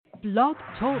Blog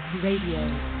Talk Radio.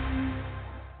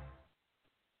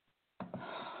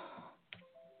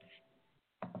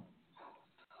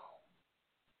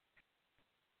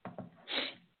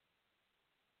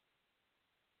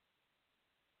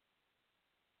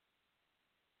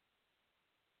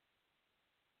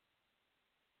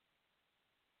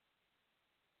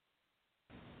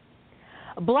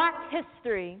 Black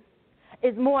history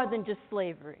is more than just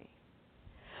slavery.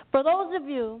 For those of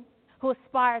you who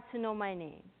aspire to know my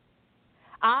name,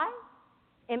 I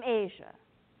am Asia,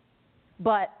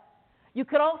 but you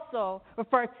could also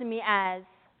refer to me as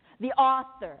the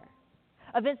author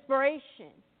of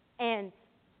inspiration and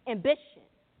ambition.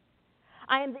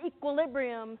 I am the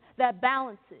equilibrium that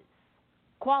balances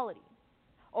quality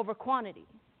over quantity.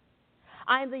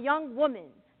 I am the young woman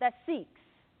that seeks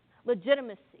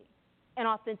legitimacy and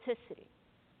authenticity.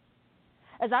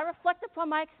 As I reflect upon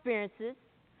my experiences,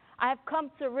 I have come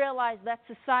to realize that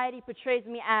society portrays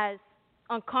me as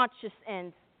unconscious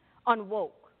and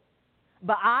unwoke.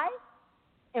 But I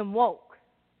am woke.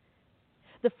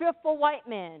 The fearful white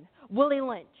man, Willie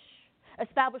Lynch,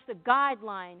 established a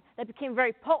guideline that became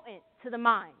very potent to the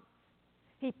mind.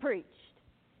 He preached,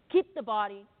 keep the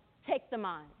body, take the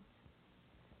mind.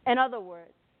 In other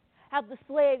words, have the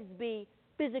slaves be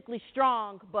physically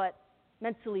strong but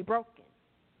mentally broken.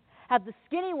 Have the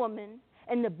skinny woman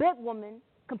and the big woman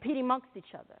competing amongst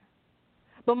each other.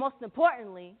 But most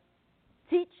importantly,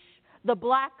 teach the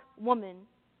black woman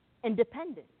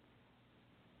independence.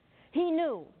 He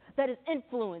knew that his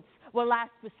influence will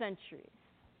last for centuries.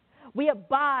 We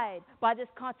abide by this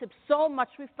concept so much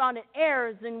we found in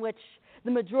eras in which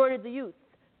the majority of the youth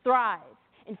thrive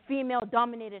in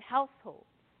female-dominated households.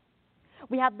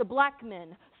 We have the black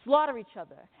men slaughter each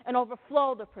other and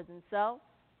overflow the prison cells.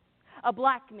 A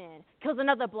black man kills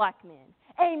another black man,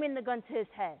 aiming the gun to his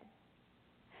head.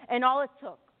 And all it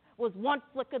took was one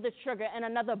flick of the trigger and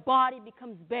another body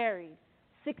becomes buried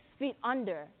 6 feet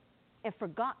under and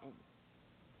forgotten.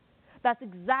 That's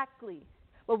exactly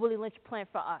what Willie Lynch planned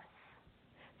for us,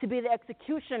 to be the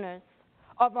executioners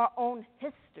of our own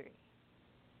history.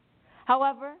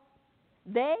 However,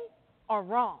 they are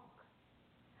wrong.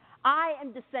 I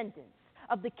am descendants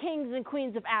of the kings and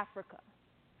queens of Africa,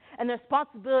 and the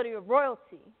responsibility of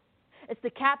royalty is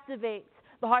to captivate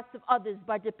the hearts of others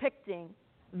by depicting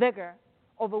vigor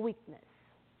over weakness.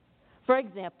 For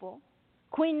example,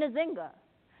 Queen Nzinga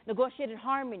negotiated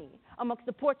harmony amongst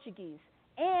the Portuguese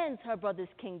and her brother's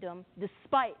kingdom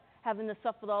despite having to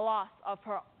suffer the loss of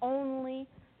her only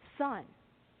son.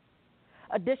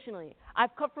 Additionally,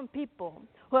 I've come from people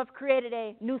who have created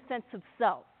a new sense of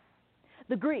self.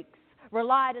 The Greeks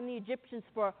relied on the Egyptians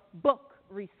for book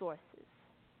resources.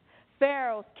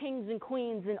 Pharaohs, kings, and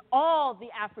queens in all the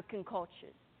African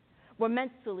cultures were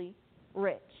mentally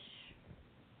rich.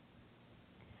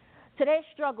 Today's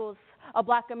struggles of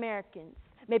black Americans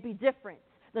may be different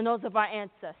than those of our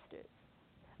ancestors,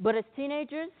 but as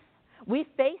teenagers, we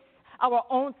face our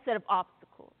own set of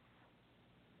obstacles.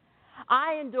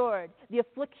 I endured the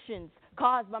afflictions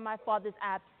caused by my father's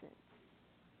absence.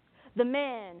 The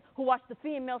man who watched the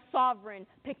female sovereign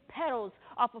pick petals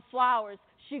off of flowers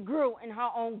she grew in her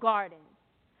own garden.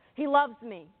 He loves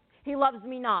me. He loves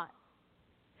me not.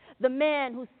 The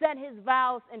man who said his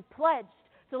vows and pledged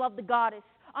to love the goddess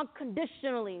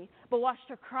unconditionally, but watched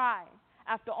her cry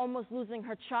after almost losing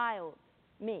her child,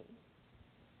 me.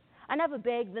 I never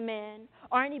begged the man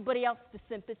or anybody else for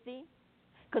sympathy,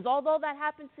 because although that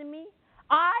happened to me,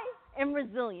 I am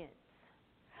resilient.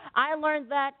 I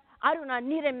learned that I do not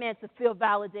need a man to feel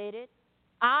validated.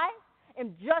 I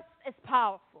am just as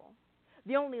powerful.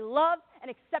 The only love and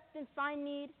acceptance I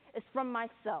need is from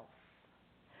myself.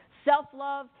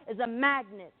 Self-love is a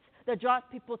magnet that draws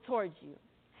people towards you.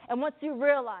 And once you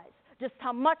realize just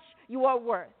how much you are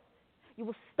worth, you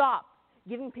will stop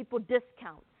giving people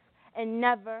discounts and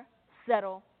never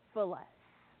settle for less.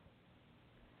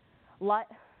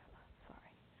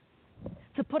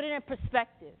 To put it in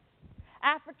perspective,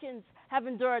 Africans have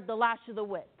endured the lash of the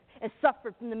whip and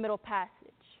suffered from the Middle Passage.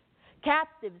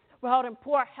 Captives were held in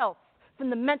poor health from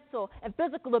the mental and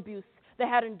physical abuse they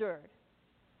had endured.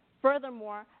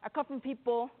 Furthermore, I come from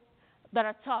people that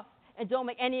are tough and don't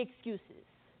make any excuses.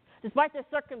 Despite their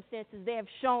circumstances, they have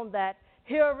shown that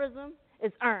heroism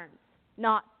is earned,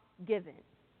 not given.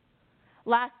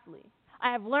 Lastly,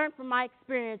 I have learned from my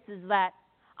experiences that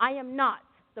I am not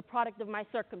the product of my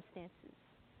circumstances,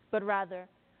 but rather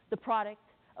the product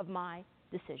of my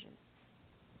decisions.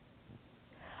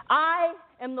 I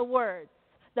am the words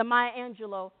that Maya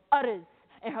Angelou utters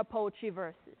in her poetry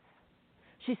verses.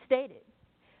 She stated,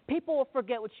 people will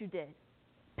forget what you did.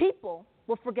 People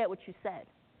will forget what you said.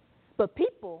 But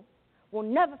people will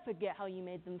never forget how you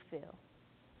made them feel.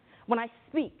 When I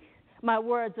speak, my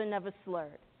words are never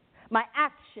slurred, my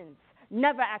actions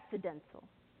never accidental,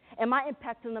 and my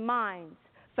impact on the minds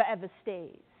forever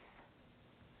stays.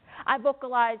 I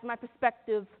vocalize my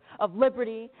perspective of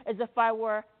liberty as if I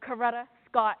were Coretta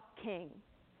Scott King.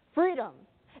 Freedom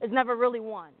is never really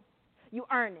won. You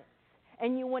earn it,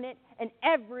 and you win it in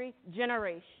every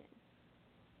generation.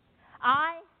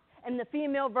 I am the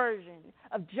female version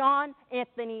of John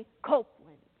Anthony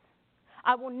Copeland.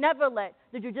 I will never let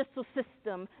the judicial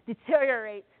system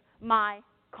deteriorate my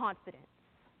confidence.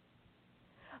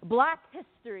 Black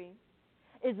history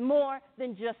is more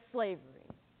than just slavery.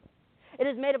 It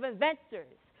is made of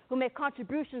inventors who made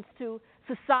contributions to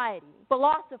society,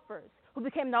 philosophers who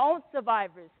became their own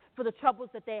survivors for the troubles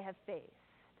that they have faced.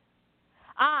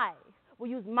 I will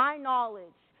use my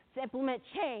knowledge to implement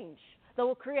change that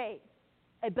will create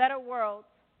a better world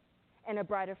and a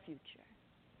brighter future.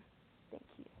 Thank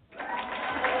you.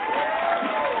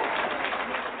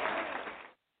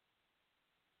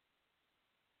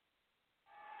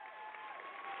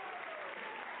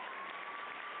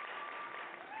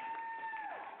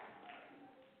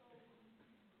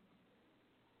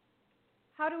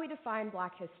 How do we define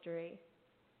Black history?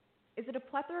 Is it a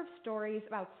plethora of stories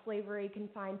about slavery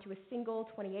confined to a single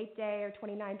 28-day or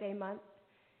 29-day month?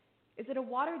 Is it a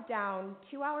watered-down,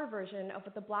 2-hour version of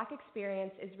what the Black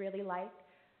experience is really like?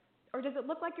 Or does it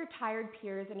look like your tired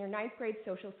peers in your 9th grade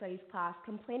social studies class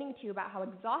complaining to you about how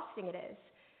exhausting it is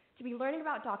to be learning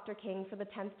about Dr. King for the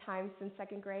 10th time since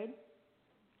 2nd grade?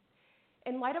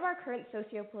 In light of our current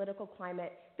socio-political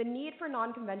climate, the need for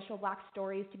non-conventional Black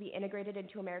stories to be integrated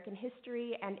into American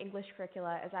history and English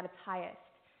curricula is at its highest,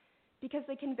 because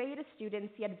they convey to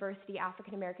students the adversity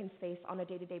African Americans face on a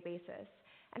day-to-day basis,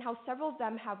 and how several of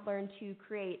them have learned to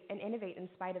create and innovate in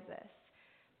spite of this.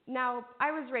 Now, I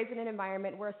was raised in an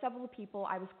environment where several people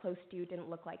I was close to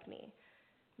didn't look like me.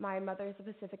 My mother is a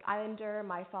Pacific Islander,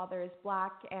 my father is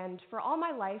Black, and for all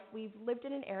my life, we've lived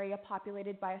in an area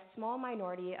populated by a small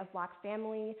minority of Black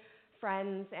family,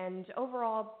 friends, and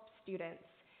overall students.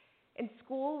 In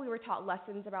school, we were taught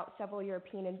lessons about several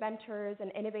European inventors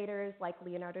and innovators like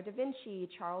Leonardo da Vinci,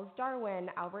 Charles Darwin,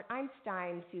 Albert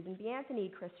Einstein, Susan B. Anthony,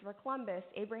 Christopher Columbus,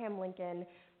 Abraham Lincoln,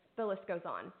 the list goes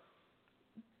on.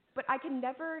 But I can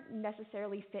never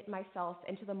necessarily fit myself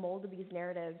into the mold of these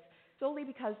narratives solely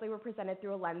because they were presented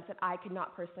through a lens that I could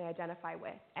not personally identify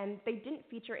with, and they didn't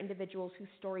feature individuals whose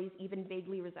stories even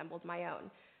vaguely resembled my own.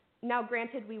 Now,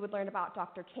 granted, we would learn about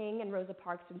Dr. King and Rosa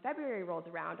Parks when February rolled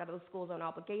around out of the school's own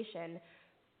obligation,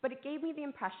 but it gave me the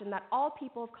impression that all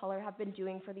people of color have been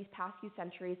doing for these past few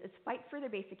centuries is fight for their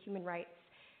basic human rights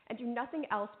and do nothing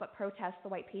else but protest the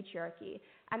white patriarchy,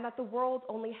 and that the world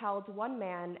only held one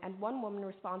man and one woman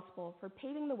responsible for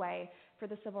paving the way for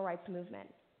the civil rights movement.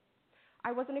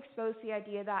 I wasn't exposed to the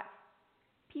idea that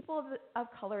people of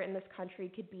color in this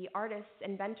country could be artists,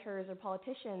 inventors, or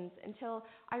politicians until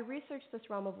I researched this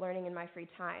realm of learning in my free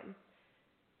time.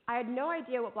 I had no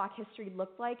idea what Black history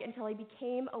looked like until I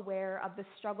became aware of the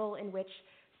struggle in which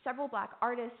several Black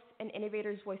artists and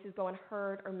innovators' voices go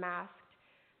unheard or masked.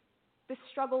 This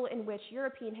struggle in which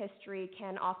European history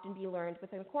can often be learned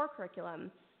within a core curriculum,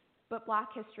 but Black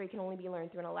history can only be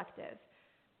learned through an elective.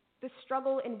 The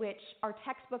struggle in which our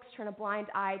textbooks turn a blind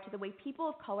eye to the way people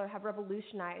of color have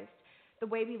revolutionized the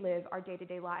way we live our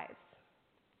day-to-day lives.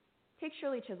 Take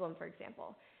Shirley Chisholm, for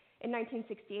example. In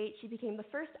 1968, she became the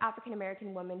first African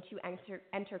American woman to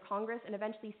enter Congress and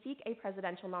eventually seek a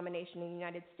presidential nomination in the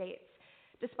United States,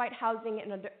 despite housing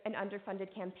an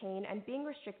underfunded campaign and being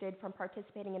restricted from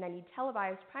participating in any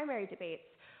televised primary debates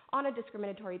on a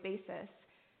discriminatory basis.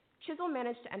 Chisholm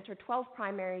managed to enter 12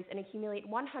 primaries and accumulate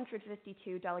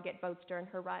 152 delegate votes during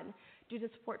her run, due to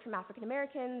support from African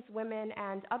Americans, women,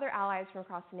 and other allies from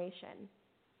across the nation.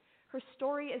 Her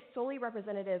story is solely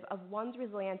representative of one's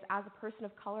resilience as a person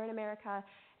of color in America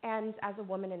and as a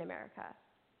woman in America.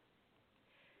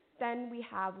 Then we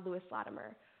have Lewis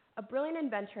Latimer, a brilliant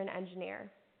inventor and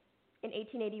engineer. In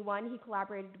 1881, he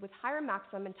collaborated with Hiram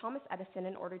Maxim and Thomas Edison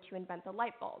in order to invent the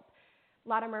light bulb.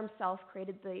 Latimer himself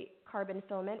created the carbon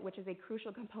filament, which is a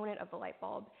crucial component of the light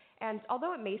bulb, and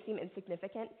although it may seem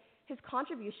insignificant, his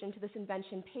contribution to this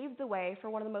invention paved the way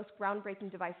for one of the most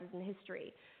groundbreaking devices in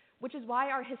history, which is why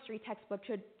our history textbook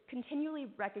should continually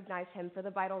recognize him for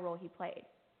the vital role he played.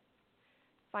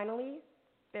 Finally,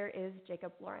 there is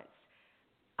Jacob Lawrence,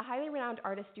 a highly renowned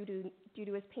artist due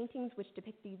to his paintings which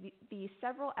depict the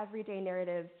several everyday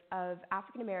narratives of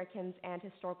African Americans and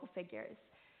historical figures.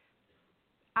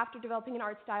 After developing an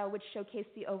art style which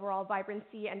showcased the overall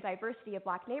vibrancy and diversity of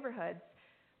Black neighborhoods,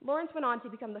 Lawrence went on to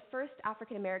become the first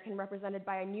African American represented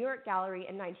by a New York gallery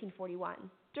in 1941.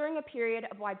 During a period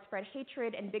of widespread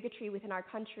hatred and bigotry within our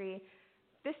country,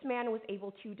 this man was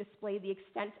able to display the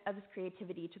extent of his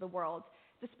creativity to the world,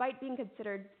 despite being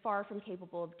considered far from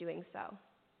capable of doing so.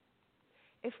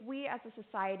 If we as a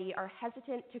society are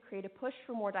hesitant to create a push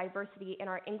for more diversity in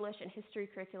our English and history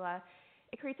curricula,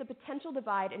 it creates a potential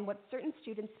divide in what certain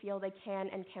students feel they can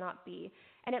and cannot be,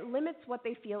 and it limits what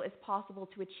they feel is possible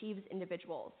to achieve as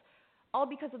individuals, all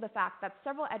because of the fact that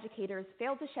several educators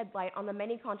failed to shed light on the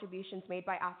many contributions made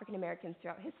by African Americans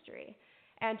throughout history.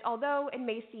 And although it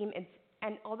may seem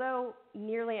although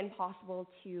nearly impossible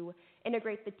to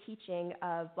integrate the teaching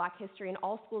of Black history in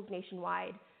all schools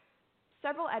nationwide,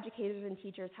 several educators and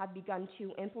teachers have begun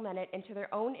to implement it into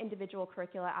their own individual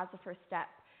curricula as a first step,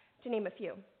 to name a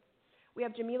few. We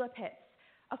have Jamila Pitts,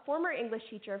 a former English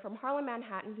teacher from Harlem,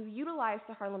 Manhattan, who utilized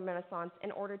the Harlem Renaissance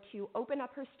in order to open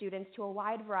up her students to a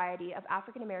wide variety of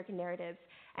African American narratives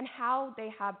and how they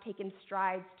have taken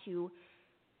strides to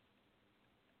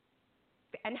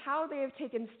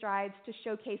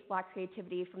showcase Black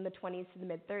creativity from the 20s to the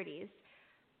mid-30s.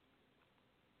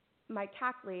 Mike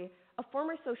Cackley, a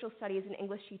former social studies and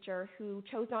English teacher who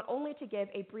chose not only to give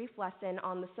a brief lesson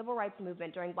on the civil rights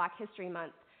movement during Black History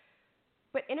Month,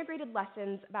 but integrated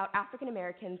lessons about African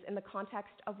Americans in the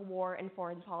context of war and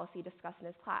foreign policy discussed in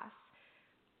his class.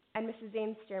 And Mrs.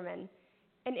 Zane Stearman,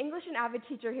 an English and avid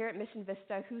teacher here at Mission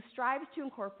Vista who strives to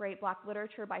incorporate Black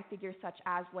literature by figures such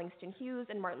as Langston Hughes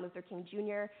and Martin Luther King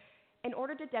Jr. in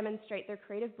order to demonstrate their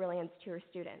creative brilliance to her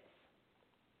students.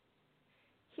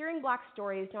 Hearing Black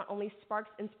stories not only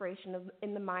sparks inspiration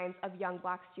in the minds of young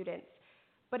Black students,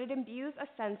 but it imbues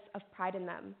a sense of pride in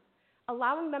them,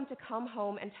 allowing them to come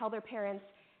home and tell their parents,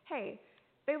 hey,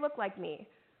 they look like me,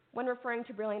 when referring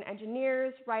to brilliant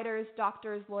engineers, writers,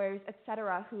 doctors, lawyers,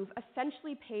 etc., who've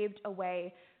essentially paved a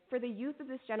way for the youth of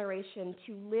this generation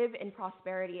to live in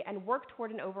prosperity and work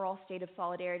toward an overall state of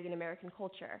solidarity in American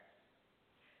culture.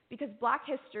 Because Black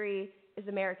history is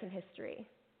American history.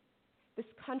 This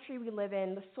country we live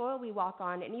in, the soil we walk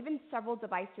on, and even several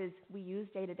devices we use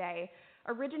day to day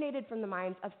originated from the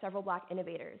minds of several Black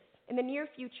innovators. In the near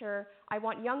future, I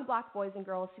want young Black boys and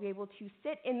girls to be able to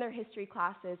sit in their history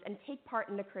classes and take part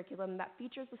in a curriculum that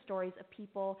features the stories of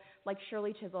people like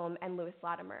Shirley Chisholm and Lewis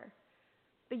Latimer.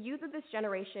 The youth of this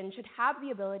generation should have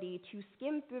the ability to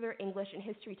skim through their English and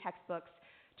history textbooks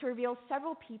to reveal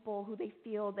several people who they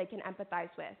feel they can empathize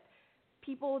with,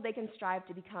 people they can strive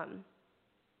to become.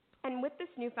 And with this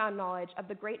newfound knowledge of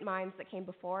the great minds that came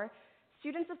before,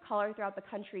 students of color throughout the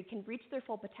country can reach their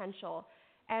full potential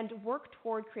and work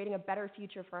toward creating a better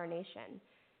future for our nation.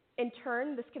 In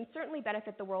turn, this can certainly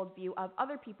benefit the worldview of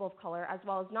other people of color as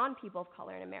well as non-people of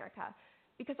color in America,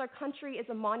 because our country is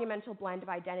a monumental blend of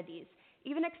identities,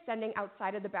 even extending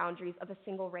outside of the boundaries of a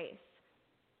single race.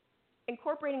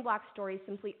 Incorporating Black stories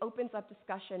simply opens up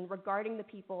discussion regarding the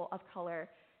people of color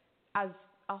as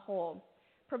a whole,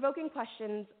 provoking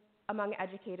questions among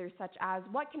educators such as,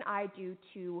 what can I do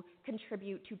to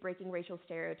contribute to breaking racial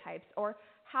stereotypes? Or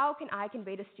how can I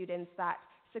convey to students that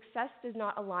success does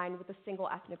not align with a single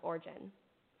ethnic origin?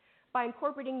 By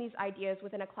incorporating these ideas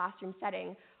within a classroom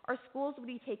setting, our schools will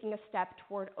be taking a step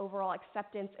toward overall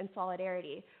acceptance and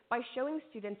solidarity by showing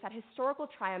students that historical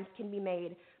triumphs can be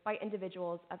made by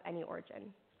individuals of any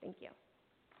origin. Thank you.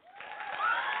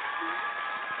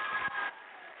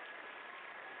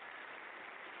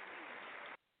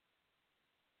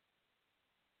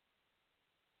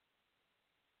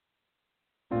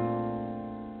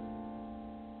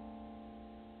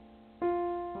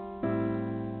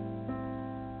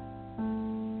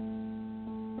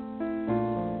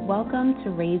 Welcome to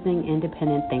Raising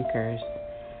Independent Thinkers.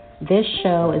 This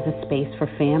show is a space for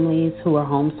families who are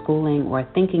homeschooling or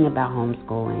thinking about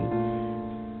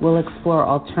homeschooling. We'll explore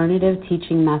alternative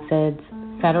teaching methods,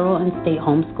 federal and state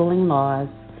homeschooling laws,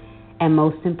 and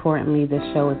most importantly, this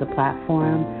show is a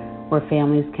platform where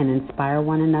families can inspire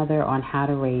one another on how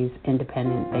to raise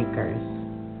independent thinkers.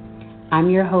 I'm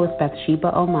your host,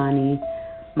 Bathsheba Omani,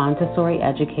 Montessori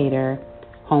educator,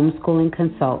 homeschooling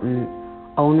consultant,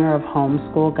 owner of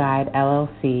Homeschool Guide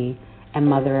LLC, and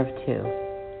mother of two.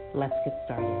 Let's get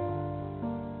started.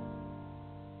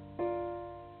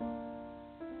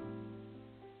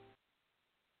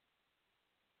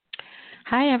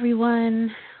 Hi,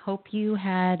 everyone. Hope you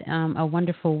had a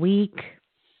wonderful week.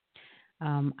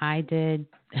 I did.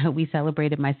 We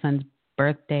celebrated my son's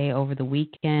birthday over the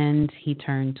weekend. He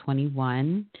turned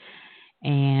 21,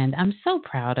 and I'm so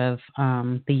proud of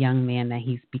the young man that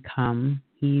he's become.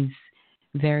 He's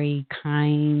very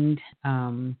kind.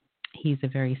 He's a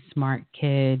very smart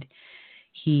kid.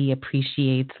 He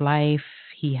appreciates life.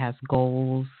 He has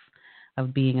goals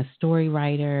of being a story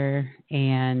writer,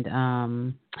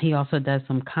 and he also does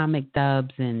some comic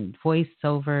dubs and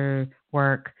voiceover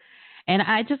work. And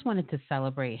I just wanted to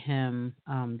celebrate him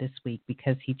this week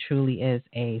because he truly is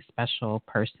a special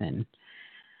person.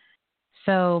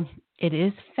 So it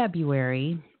is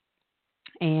February,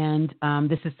 and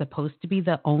this is supposed to be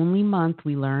the only month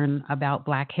we learn about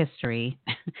Black history.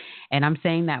 And I'm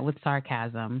saying that with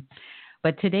sarcasm.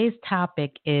 But today's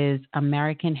topic is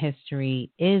American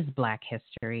history is Black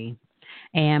history.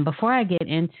 And before I get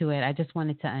into it, I just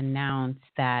wanted to announce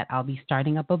that I'll be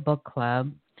starting up a book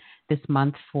club this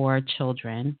month for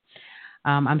children.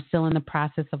 I'm still in the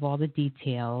process of all the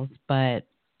details, but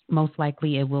most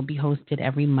likely it will be hosted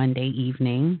every Monday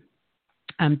evening.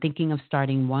 I'm thinking of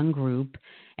starting one group,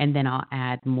 and then I'll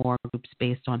add more groups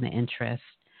based on the interest.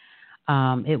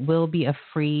 It will be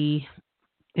free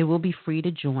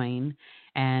to join,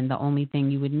 and the only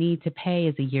thing you would need to pay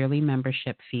is a yearly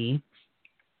membership fee.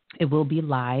 It will be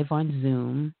live on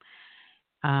Zoom.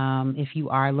 If you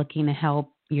are looking to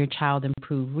help your child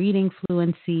improve reading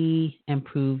fluency,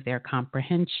 improve their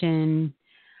comprehension,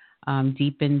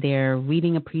 deepen their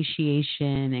reading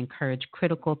appreciation, encourage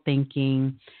critical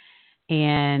thinking,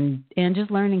 and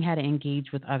just learning how to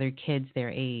engage with other kids their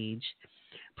age,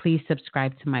 please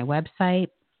subscribe to my website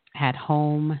at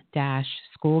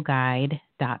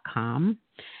home-schoolguide.com.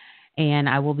 And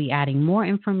I will be adding more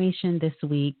information this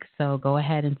week, so go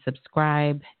ahead and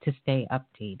subscribe to stay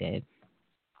updated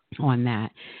on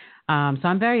that. So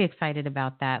I'm very excited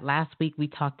about that. Last week we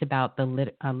talked about the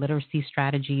literacy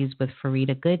strategies with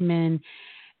Farida Goodman.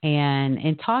 And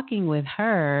in talking with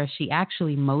her, she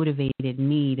actually motivated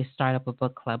me to start up a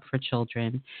book club for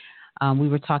children. We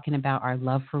were talking about our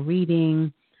love for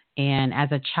reading. And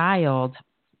as a child,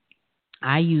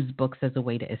 I used books as a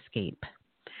way to escape.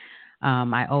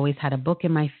 I always had a book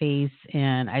in my face,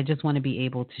 and I just want to be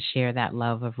able to share that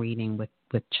love of reading with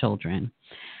children.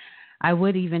 I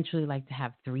would eventually like to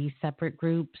have 3 separate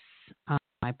groups,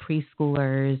 my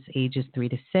preschoolers ages 3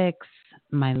 to 6,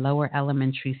 my lower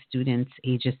elementary students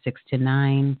ages 6 to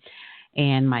 9,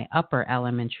 and my upper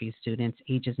elementary students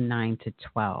ages 9 to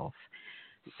 12.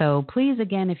 So please,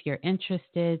 again, if you're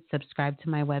interested, subscribe to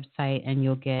my website and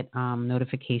you'll get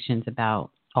notifications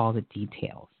about all the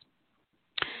details.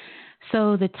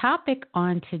 So the topic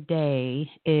on today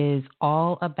is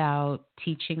all about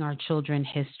teaching our children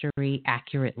history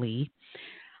accurately.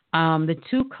 The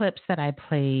 2 clips that I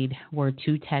played were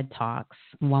 2 TED Talks.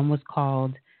 One was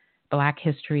called Black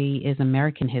History is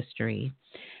American History,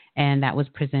 and that was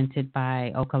presented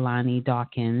by Okalani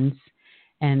Dawkins.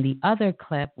 And the other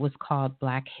clip was called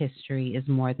Black History is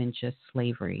More Than Just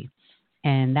Slavery,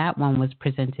 and that one was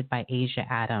presented by Asia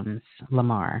Adams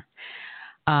Lamar.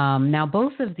 Now,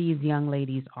 both of these young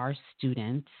ladies are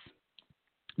students.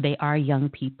 They are young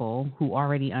people who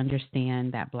already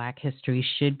understand that Black history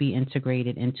should be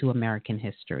integrated into American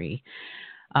history.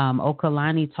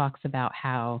 Okalani talks about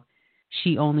how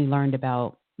she only learned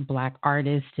about Black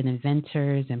artists and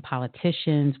inventors and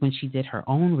politicians when she did her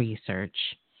own research.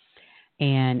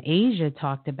 And Asia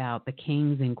talked about the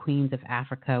kings and queens of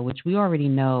Africa, which we already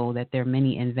know that there are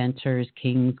many inventors,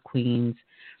 kings, queens,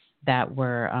 that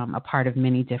were a part of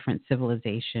many different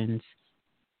civilizations.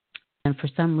 And for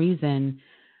some reason,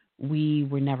 we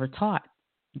were never taught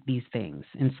these things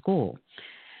in school.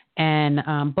 And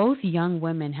both young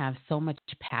women have so much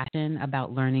passion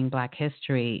about learning Black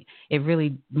history. It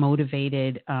really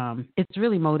motivated, it's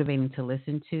really motivating to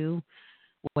listen to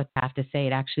what I have to say.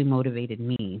 It actually motivated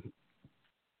me.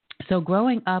 So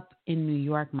growing up in New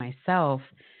York myself,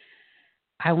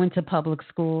 I went to public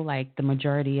school like the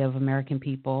majority of American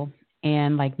people.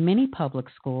 And like many public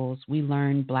schools, we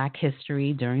learned Black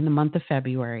history during the month of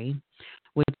February,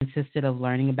 which consisted of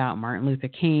learning about Martin Luther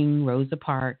King, Rosa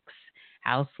Parks,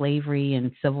 how slavery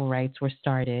and civil rights were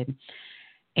started.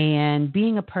 And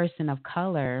being a person of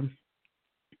color,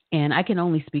 and I can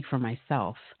only speak for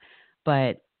myself,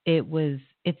 but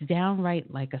it's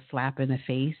downright like a slap in the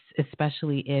face,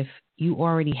 especially if you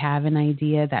already have an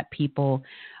idea that people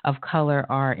of color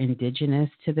are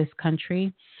indigenous to this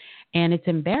country. And it's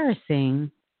embarrassing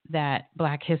that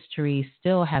Black history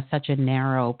still has such a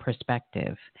narrow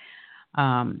perspective.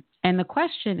 And the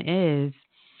question is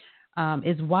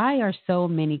why are so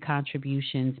many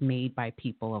contributions made by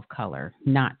people of color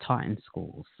not taught in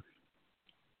schools?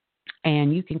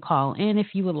 And you can call in if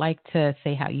you would like to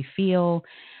say how you feel.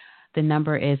 The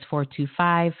number is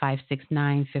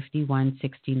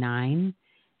 425-569-5169.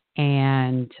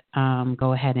 And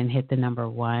go ahead and hit the number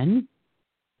 1.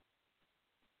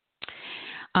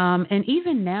 And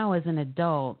even now as an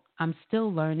adult, I'm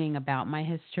still learning about my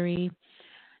history.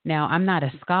 Now, I'm not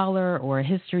a scholar or a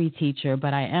history teacher,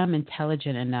 but I am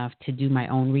intelligent enough to do my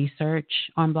own research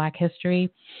on Black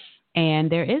history.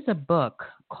 And there is a book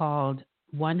called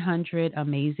 100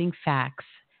 Amazing Facts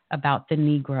About the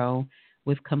Negro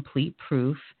with Complete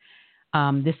Proof.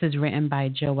 This is written by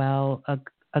Joel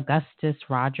Augustus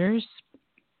Rogers,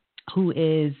 who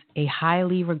is a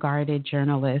highly regarded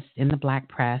journalist in the Black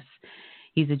press.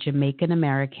 He's a Jamaican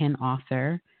American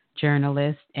author,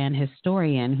 journalist, and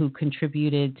historian who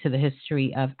contributed to the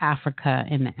history of Africa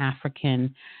and the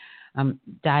African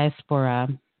diaspora.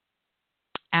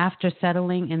 After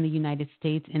settling in the United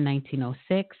States in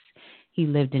 1906, he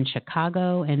lived in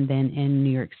Chicago and then in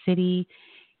New York City.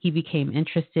 He became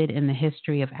interested in the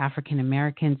history of African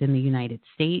Americans in the United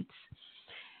States,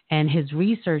 and his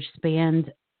research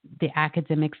spanned the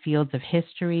academic fields of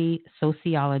history,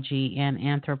 sociology, and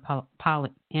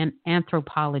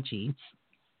anthropology.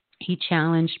 He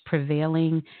challenged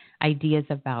prevailing ideas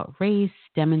about race,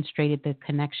 demonstrated the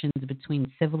connections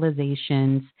between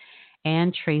civilizations,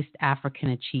 and traced African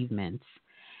achievements.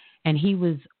 And he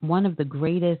was one of the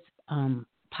greatest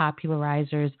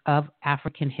popularizers of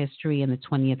African history in the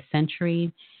 20th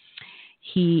century.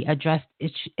 He addressed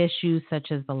issues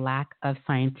such as the lack of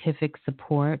scientific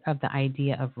support of the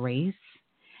idea of race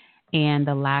and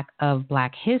the lack of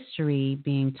Black history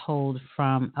being told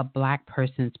from a Black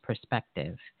person's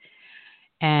perspective.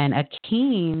 And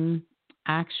Akeem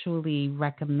actually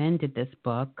recommended this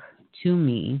book to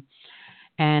me,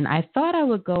 and I thought I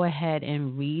would go ahead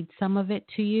and read some of it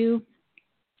to you.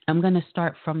 I'm going to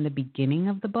start from the beginning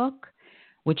of the book,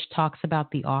 which talks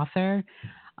about the author.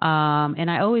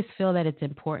 And I always feel that it's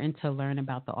important to learn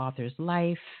about the author's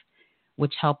life,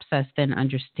 which helps us then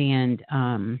understand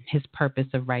his purpose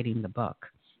of writing the book.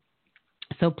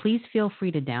 So please feel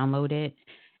free to download it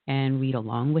and read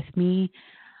along with me.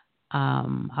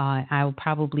 I will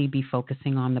probably be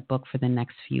focusing on the book for the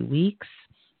next few weeks.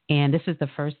 And this is the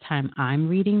first time I'm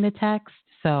reading the text,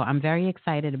 so I'm very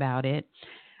excited about it.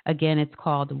 Again, it's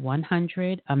called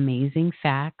 100 Amazing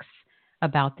Facts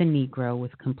About the Negro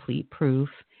with Complete Proof,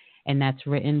 and that's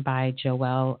written by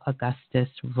Joel Augustus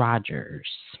Rogers.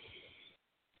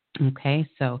 Okay,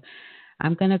 so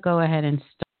I'm going to go ahead and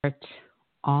start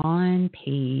on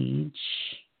page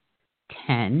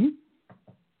 10.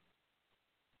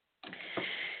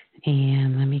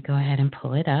 And let me go ahead and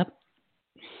pull it up.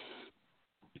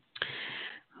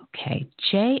 Okay,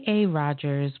 J.A.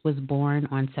 Rogers was born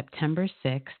on September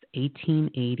 6,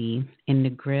 1880, in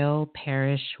Negril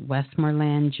Parish,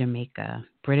 Westmoreland, Jamaica,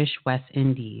 British West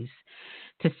Indies,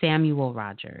 to Samuel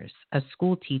Rogers, a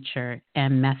school teacher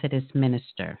and Methodist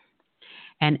minister,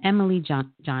 and Emily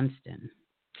Johnston.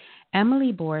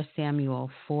 Emily bore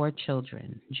Samuel 4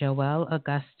 children, Joel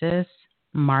Augustus,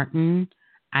 Martin,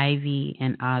 Ivy,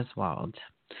 and Oswald.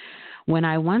 When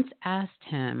I once asked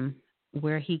him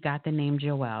where he got the name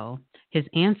Joel, his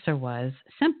answer was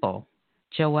simple.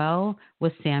 Joel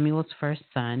was Samuel's first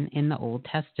son in the Old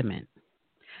Testament.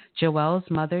 Joel's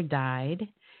mother died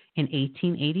in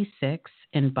 1886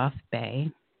 in Buff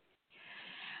Bay,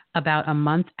 about a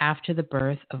month after the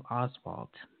birth of Oswald.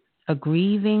 A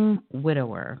grieving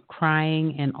widower,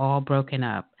 crying and all broken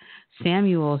up,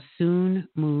 Samuel soon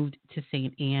moved to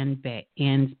St.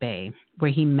 Anne's Bay,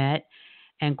 where he met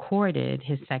and courted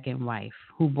his second wife,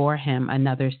 who bore him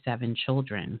another 7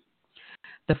 children.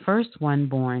 The first one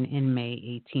born in May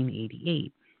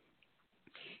 1888.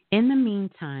 In the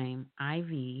meantime,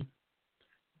 Ivy,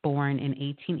 born in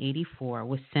 1884,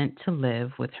 was sent to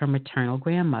live with her maternal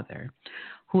grandmother,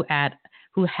 who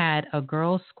had a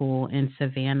girls' school in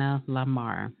Savannah,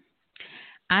 Lamar.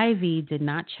 Ivy did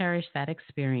not cherish that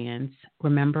experience,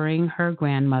 remembering her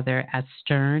grandmother as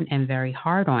stern and very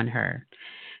hard on her.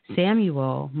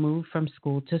 Samuel moved from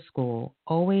school to school,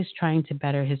 always trying to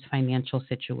better his financial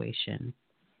situation.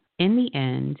 In the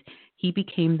end, he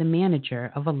became the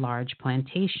manager of a large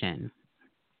plantation,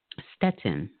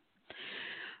 Stetson.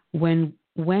 When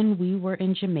we were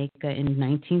in Jamaica in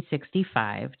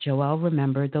 1965, Joel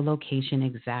remembered the location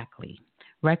exactly,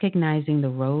 recognizing the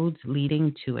roads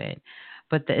leading to it,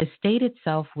 but the estate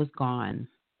itself was gone.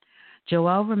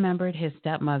 Joel remembered his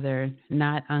stepmother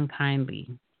not unkindly.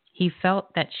 He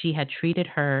felt that she had treated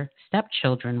her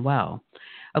stepchildren well,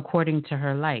 according to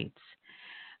her lights,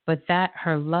 but that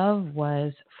her love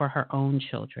was for her own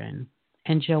children.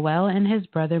 And Joel and his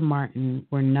brother Martin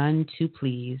were none too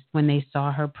pleased when they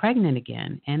saw her pregnant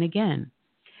again and again.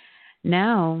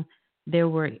 Now there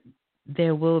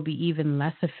will be even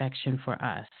less affection for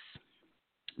us.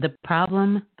 The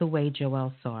problem, the way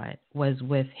Joel saw it, was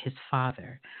with his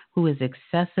father, who was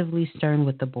excessively stern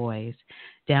with the boys,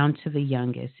 down to the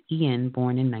youngest, Ian,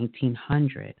 born in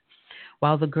 1900.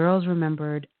 while the girls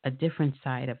remembered a different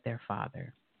side of their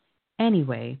father.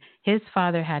 Anyway, his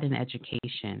father had an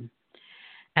education,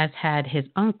 as had his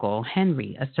uncle,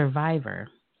 Henry, a survivor.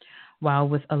 While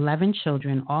with 11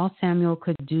 children, all Samuel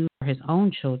could do for his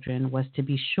own children was to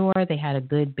be sure they had a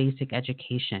good basic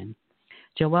education.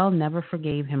 Joel never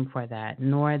forgave him for that,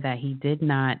 nor that he did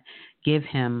not give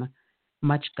him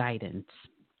much guidance.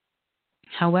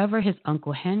 However, his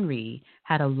uncle Henry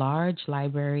had a large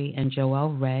library, and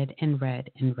Joel read and read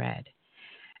and read.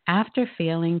 After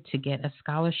failing to get a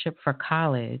scholarship for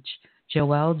college,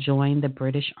 Joel joined the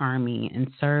British Army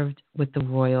and served with the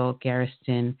Royal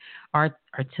Garrison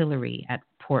Artillery at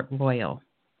Port Royal.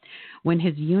 When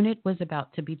his unit was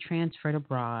about to be transferred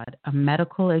abroad, a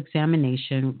medical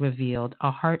examination revealed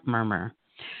a heart murmur,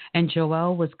 and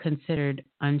Joel was considered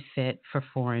unfit for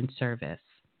foreign service.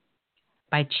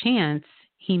 By chance,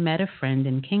 he met a friend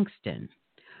in Kingston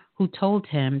who told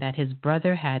him that his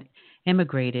brother had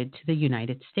immigrated to the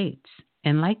United States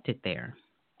and liked it there.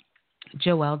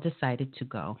 Joel decided to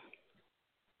go.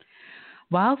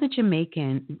 While the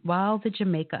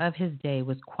Jamaica of his day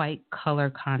was quite color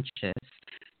conscious,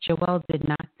 Joel did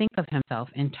not think of himself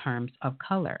in terms of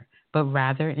color, but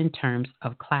rather in terms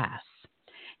of class.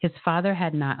 His father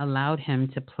had not allowed him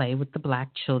to play with the black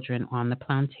children on the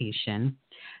plantation.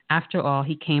 After all,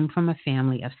 he came from a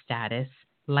family of status,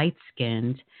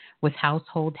 light-skinned, with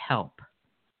household help.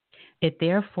 It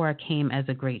therefore came as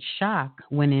a great shock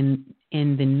when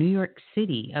in the New York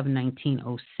City of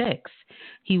 1906,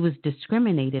 he was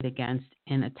discriminated against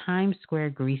in a Times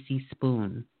Square greasy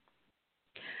spoon.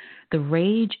 The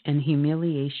rage and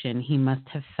humiliation he must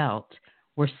have felt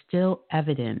were still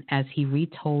evident as he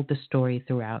retold the story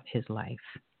throughout his life.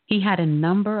 He had a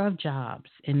number of jobs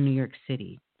in New York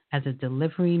City as a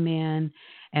delivery man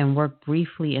and worked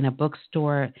briefly in a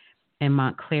bookstore in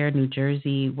Montclair, New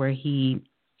Jersey, where he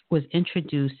was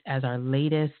introduced as our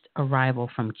latest arrival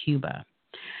from Cuba.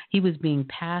 He was being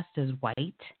passed as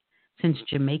white, since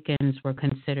Jamaicans were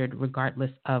considered,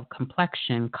 regardless of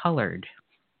complexion, colored.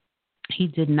 He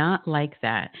did not like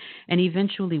that and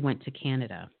eventually went to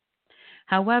Canada.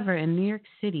 However, in New York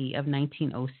City of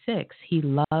 1906, he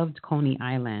loved Coney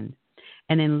Island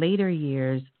and in later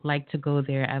years liked to go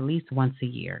there at least once a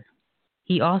year.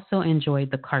 He also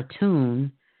enjoyed the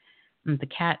cartoon, the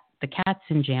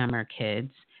Katzenjammer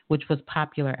Kids, which was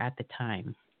popular at the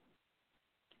time.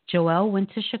 Joel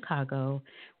went to Chicago,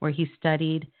 where he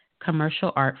studied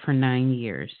commercial art for 9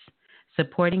 years,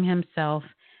 supporting himself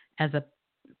as a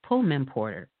Pullman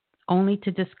porter, only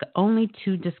to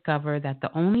discover that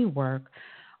the only work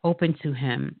open to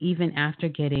him, even after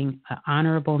getting an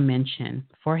honorable mention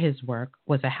for his work,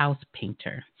 was a house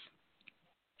painter.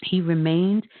 He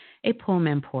remained a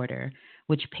Pullman porter,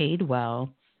 which paid well,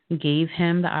 gave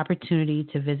him the opportunity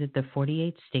to visit the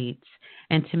 48 states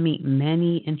and to meet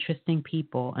many interesting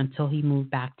people until he moved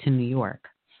back to New York.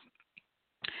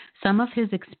 Some of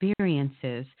his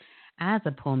experiences as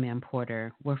a Pullman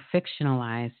porter were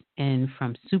fictionalized in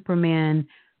From Superman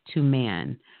to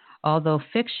Man. Although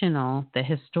fictional, the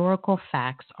historical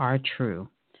facts are true.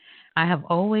 I have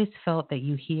always felt that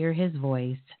you hear his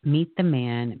voice, meet the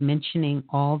man, mentioning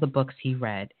all the books he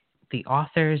read, the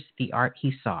authors, the art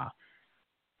he saw.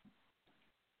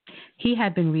 He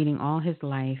had been reading all his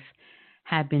life,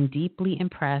 had been deeply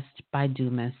impressed by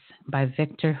Dumas, by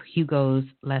Victor Hugo's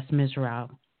Les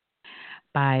Miserables,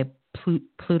 by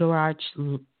Plutarch's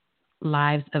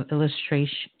Lives of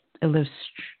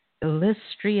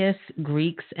illustrious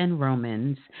Greeks and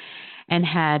Romans, and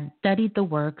had studied the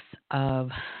works of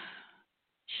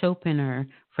Schopenhauer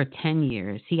for 10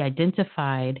 years. He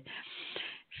identified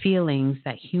feelings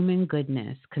that human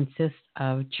goodness consists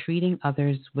of treating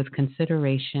others with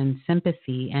consideration,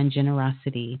 sympathy, and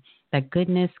generosity, that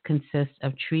goodness consists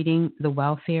of treating the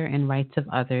welfare and rights of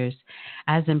others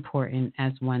as important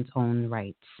as one's own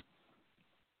rights.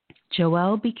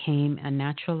 Joel became a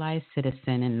naturalized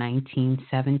citizen in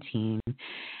 1917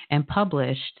 and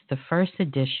published the first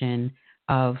edition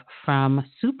of From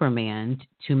Superman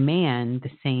to Man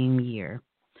the same year.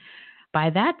 By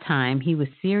that time, he was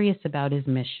serious about his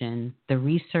mission, the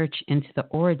research into the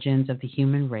origins of the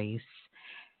human race,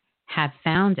 had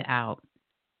found out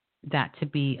that to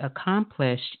be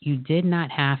accomplished, you did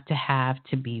not have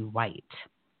to be white,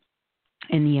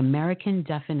 in the American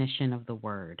definition of the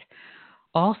word.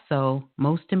 Also,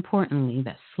 most importantly,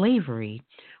 that slavery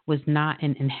was not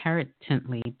an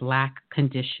inherently black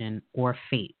condition or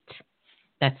fate,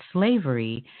 that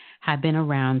slavery had been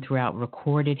around throughout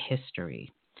recorded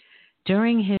history.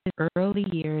 During his early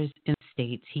years in the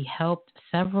States, he helped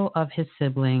several of his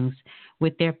siblings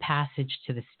with their passage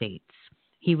to the States.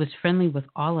 He was friendly with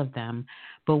all of them,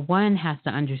 but one has to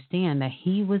understand that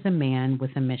he was a man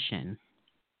with a mission,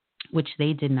 which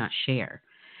they did not share.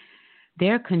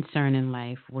 Their concern in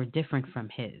life were different from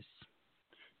his.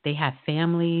 They had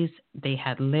families, they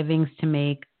had livings to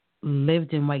make,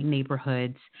 lived in white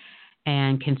neighborhoods,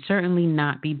 and can certainly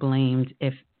not be blamed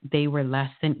if they were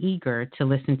less than eager to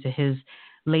listen to his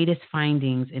latest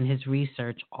findings in his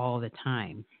research all the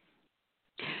time.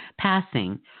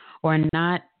 Passing or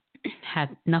not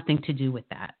had nothing to do with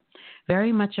that.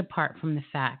 Very much apart from the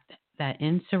fact that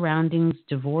in surroundings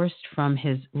divorced from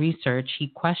his research,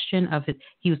 he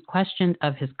was questioned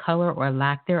of his color or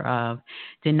lack thereof,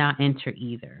 did not enter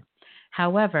either.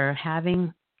 However,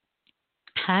 having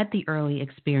had the early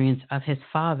experience of his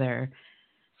father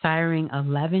siring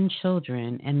 11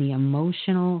 children and the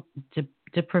emotional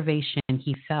deprivation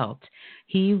he felt,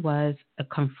 he was a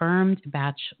confirmed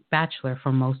bachelor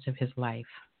for most of his life.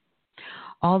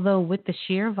 Although with the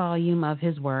sheer volume of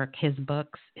his work, his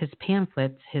books, his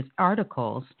pamphlets, his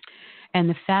articles, and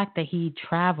the fact that he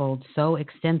traveled so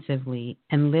extensively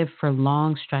and lived for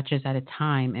long stretches at a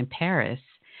time in Paris,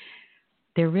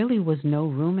 there really was no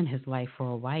room in his life for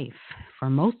a wife for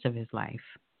most of his life.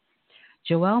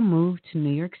 Joel moved to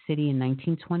New York City in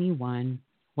 1921,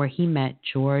 where he met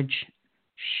George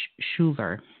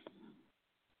Schuler,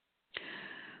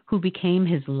 who became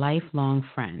his lifelong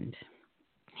friend.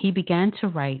 He began to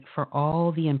write for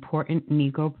all the important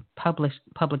Negro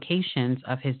publications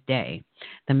of his day,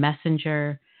 the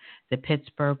Messenger, the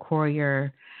Pittsburgh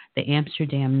Courier, the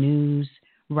Amsterdam News,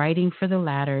 writing for the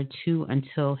latter two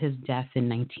until his death in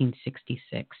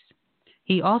 1966.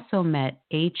 He also met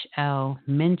H.L.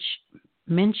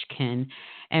 Mencken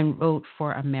and wrote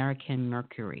for American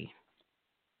Mercury.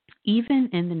 Even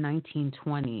in the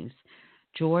 1920s,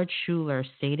 George Schuler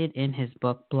stated in his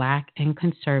book Black and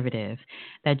Conservative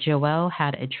that Joel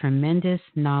had a tremendous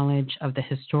knowledge of the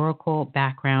historical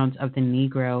backgrounds of the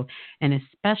Negro and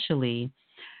especially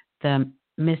the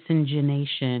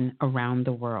miscegenation around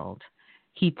the world.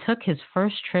 He took his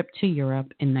first trip to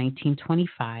Europe in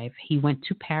 1925. He went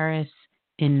to Paris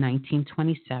in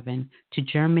 1927, to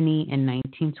Germany in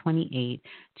 1928,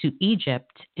 to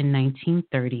Egypt in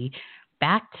 1930,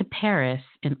 back to Paris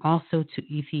and also to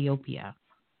Ethiopia.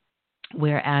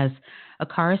 Whereas a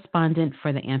correspondent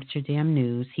for the Amsterdam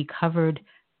News, he covered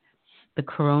the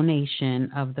coronation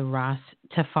of the Ras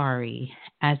Tafari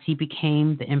as he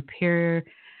became the Emperor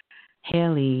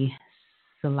Haile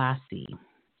Selassie.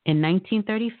 In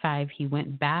 1935, he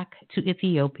went back to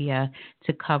Ethiopia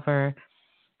to cover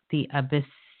the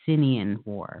Abyssinian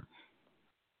War.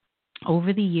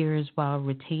 Over the years, while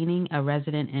retaining a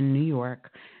residence in New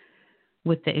York,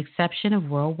 with the exception of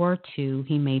World War II,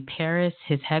 he made Paris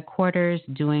his headquarters,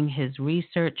 doing his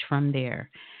research from there.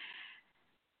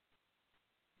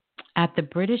 At the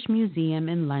British Museum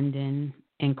in London,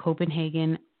 in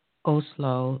Copenhagen,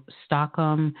 Oslo,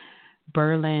 Stockholm,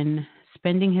 Berlin,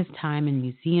 spending his time in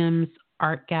museums,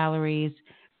 art galleries,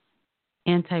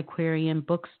 antiquarian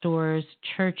bookstores,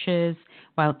 churches.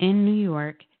 While in New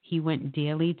York, he went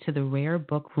daily to the Rare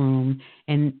Book Room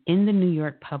and in the New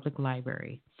York Public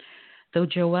Library. Though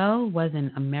Joel was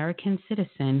an American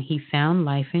citizen, he found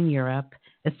life in Europe,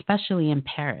 especially in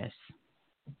Paris,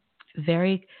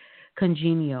 very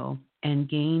congenial and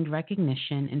gained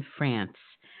recognition in France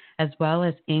as well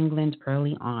as England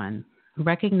early on.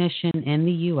 Recognition in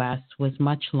the U.S. was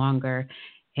much longer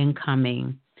in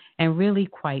coming and really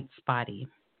quite spotty,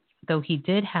 though he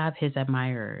did have his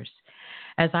admirers,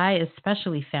 as I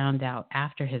especially found out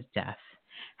after his death.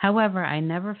 However, I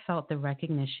never felt the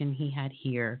recognition he had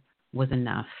here was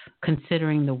enough,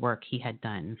 considering the work he had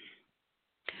done,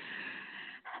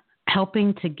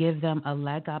 helping to give them a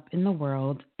leg up in the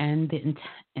world and the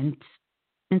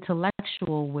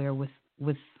intellectual wherewith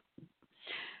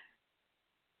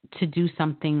to do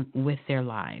something with their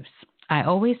lives. I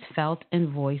always felt and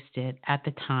voiced it at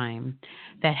the time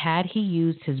that had he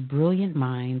used his brilliant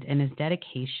mind and his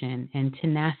dedication and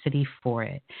tenacity for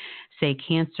it, say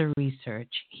cancer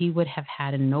research, he would have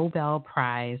had a Nobel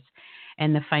Prize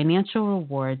and the financial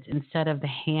rewards instead of the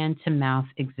hand-to-mouth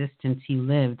existence he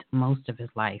lived most of his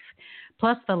life,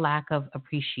 plus the lack of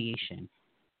appreciation.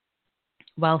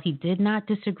 While he did not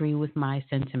disagree with my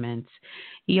sentiments,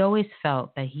 he always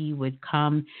felt that he would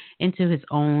come into his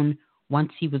own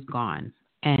once he was gone,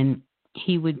 and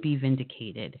he would be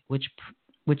vindicated, which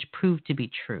proved to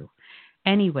be true.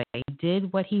 Anyway, he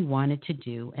did what he wanted to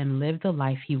do and lived the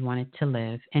life he wanted to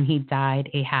live, and he died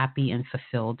a happy and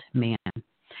fulfilled man.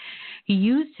 He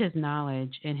used his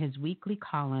knowledge in his weekly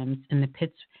columns in the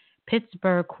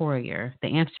Pittsburgh Courier, the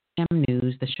Amsterdam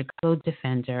News, the Chicago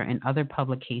Defender, and other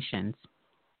publications.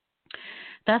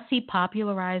 Thus, he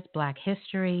popularized Black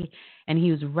history, and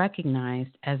he was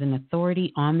recognized as an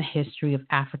authority on the history of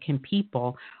African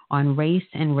people, on race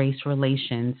and race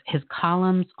relations. His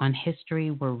columns on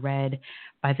history were read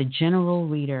by the general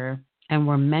reader and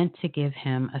were meant to give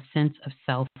him a sense of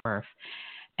self-worth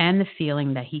and the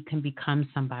feeling that he can become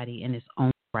somebody in his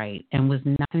own right and was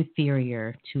not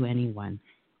inferior to anyone.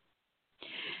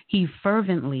 He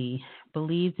fervently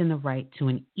believed in the right to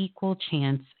an equal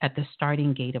chance at the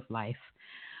starting gate of life,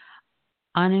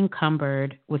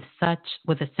 unencumbered with a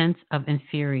sense of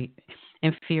inferiority.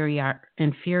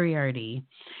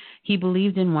 He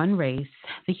believed in one race,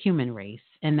 the human race,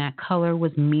 and that color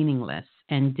was meaningless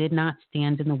and did not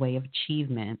stand in the way of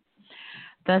achievement.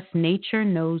 Thus, nature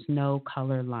knows no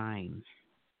color line.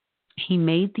 He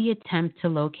made the attempt to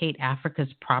locate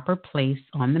Africa's proper place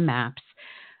on the maps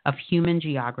of human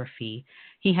geography.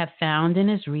 He had found in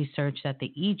his research that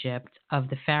the Egypt of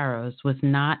the pharaohs was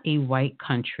not a white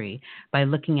country by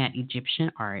looking at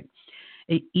Egyptian art.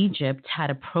 Egypt had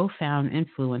a profound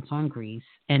influence on Greece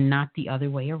and not the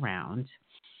other way around.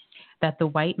 That the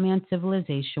white man's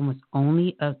civilization was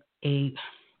only a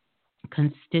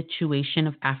constitution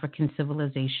of African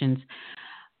civilizations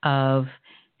of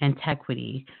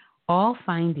antiquity. All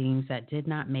findings that did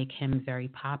not make him very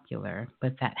popular,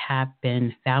 but that have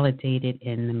been validated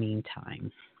in the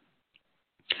meantime.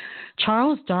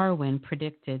 Charles Darwin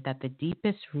predicted that the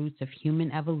deepest roots of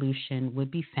human evolution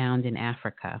would be found in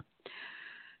Africa.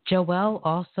 Joel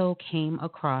also came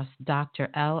across Dr.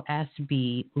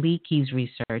 L.S.B. Leakey's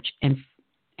research and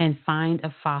find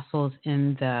of fossils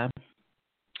in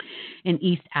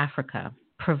East Africa,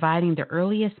 providing the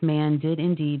earliest man did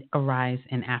indeed arise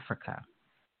in Africa.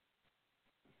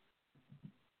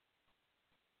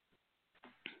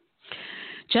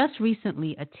 Just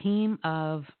recently, a team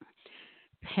of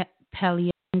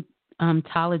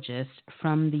paleontologists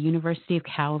from the University of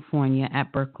California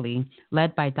at Berkeley,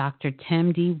 led by Dr.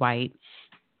 Tim D. White,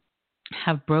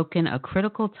 have broken a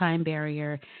critical time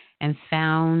barrier and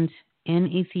found in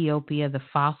Ethiopia the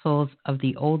fossils of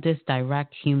the oldest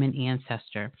direct human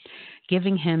ancestor,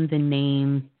 giving him the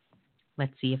name,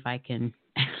 let's see if I can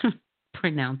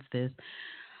pronounce this,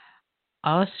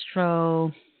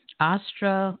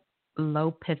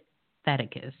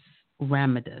 Australopithecus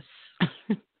ramidus.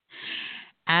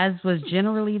 As was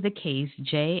generally the case,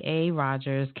 J.A.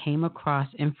 Rogers came across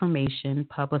information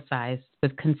publicized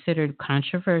but considered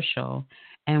controversial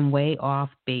and way off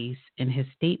base in his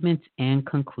statements and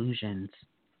conclusions.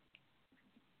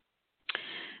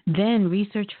 Then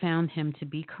research found him to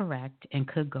be correct and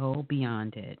could go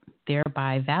beyond it,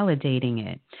 thereby validating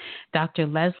it. Dr.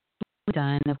 Leslie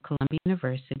Dunn of Columbia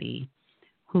University,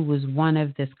 who was one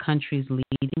of this country's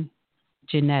leading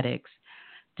genetics,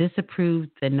 disapproved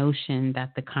the notion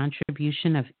that the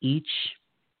contribution of each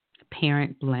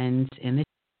parent blends in the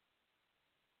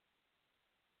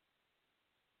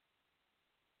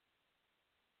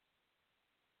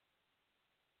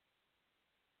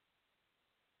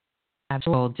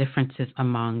actual differences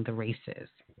among the races.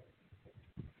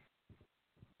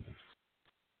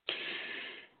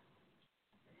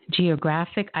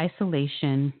 Geographic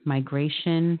isolation,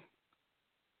 migration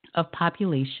of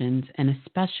populations, and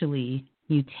especially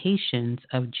mutations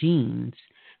of genes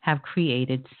have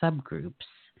created subgroups.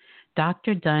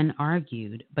 Dr. Dunn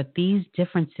argued, but these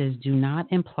differences do not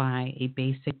imply a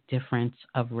basic difference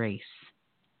of race.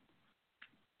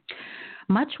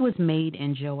 Much was made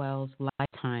in Joel's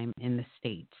lifetime in the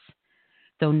States,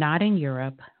 though not in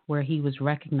Europe, where he was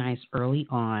recognized early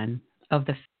on, of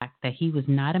the fact that he was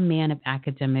not a man of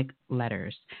academic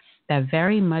letters. That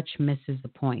very much misses the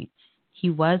point. He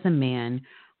was a man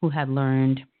who had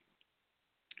learned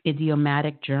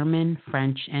idiomatic German,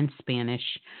 French, and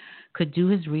Spanish, could do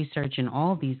his research in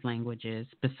all these languages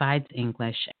besides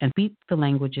English, and speak the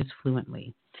languages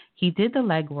fluently. He did the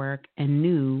legwork and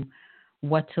knew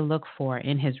what to look for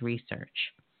in his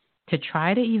research. To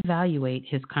try to evaluate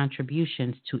his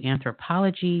contributions to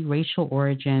anthropology, racial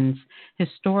origins,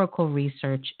 historical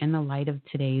research in the light of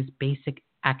today's basic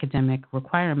academic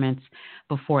requirements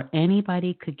before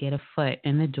anybody could get a foot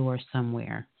in the door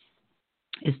somewhere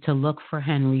is to look for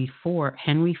Henry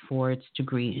Ford's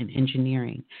degree in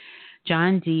engineering,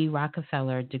 John D.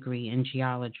 Rockefeller degree in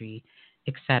geology,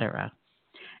 etc.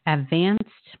 Advanced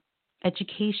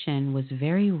education was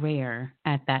very rare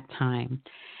at that time,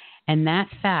 and that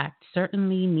fact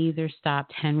certainly neither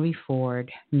stopped Henry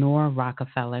Ford nor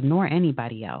Rockefeller nor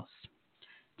anybody else.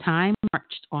 Time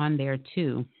marched on there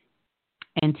too,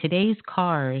 and today's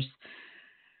cars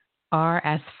are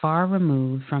as far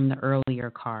removed from the earlier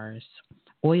cars.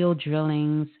 Oil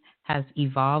drillings has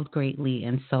evolved greatly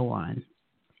and so on.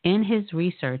 In his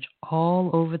research all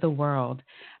over the world,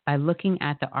 by looking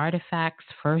at the artifacts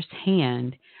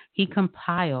firsthand, he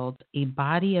compiled a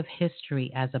body of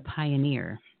history as a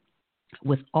pioneer.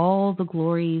 With all the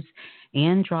glories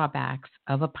and drawbacks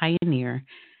of a pioneer,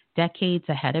 decades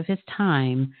ahead of his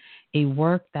time, a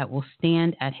work that will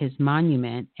stand at his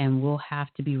monument and will have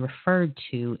to be referred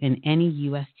to in any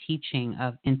U.S. teaching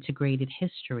of integrated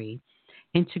history,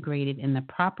 integrated in the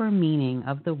proper meaning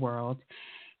of the word,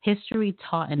 history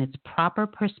taught in its proper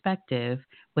perspective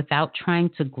without trying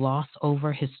to gloss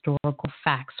over historical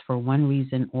facts for one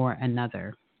reason or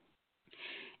another.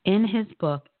 In his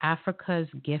book, Africa's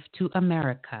Gift to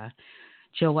America,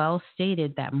 Joel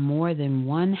stated that more than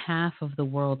one half of the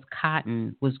world's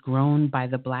cotton was grown by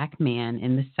the black man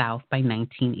in the South by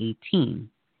 1918.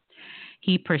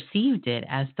 He perceived it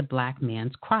as the black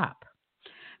man's crop.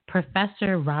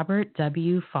 Professor Robert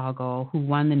W. Fogel, who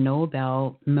won the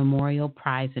Nobel Memorial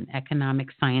Prize in Economic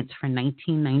Science for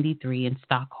 1993 in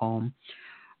Stockholm,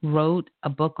 wrote a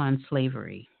book on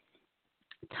slavery,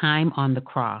 Time on the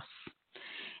Cross,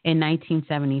 in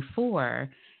 1974,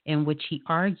 in which he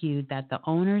argued that the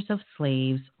owners of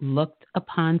slaves looked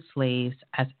upon slaves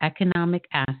as economic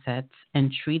assets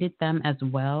and treated them as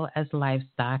well as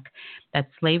livestock, that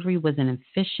slavery was an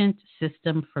efficient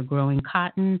system for growing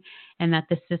cotton, and that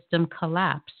the system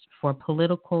collapsed for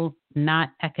political, not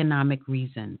economic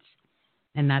reasons.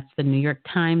 And that's the New York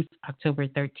Times, October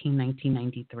 13,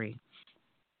 1993.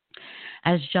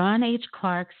 As John H.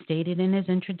 Clarke stated in his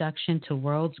introduction to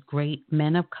World's Great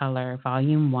Men of Color,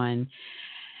 Volume 1,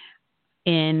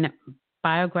 in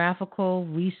biographical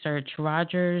research,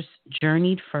 Rogers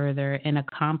journeyed further and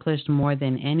accomplished more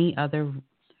than any other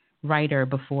writer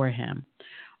before him.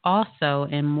 Also,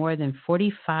 in more than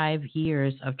 45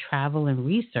 years of travel and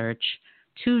research,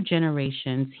 2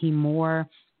 generations, he more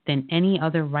than any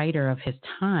other writer of his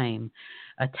time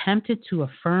attempted to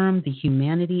affirm the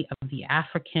humanity of the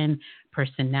African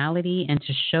personality and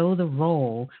to show the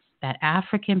role that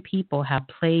African people have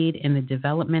played in the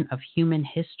development of human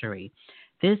history.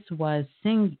 This was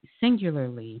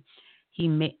singularly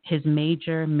his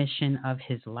major mission of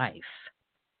his life.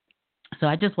 So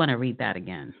I just want to read that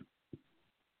again.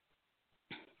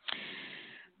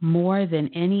 More than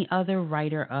any other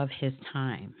writer of his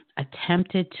time,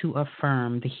 attempted to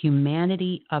affirm the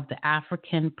humanity of the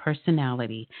African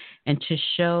personality and to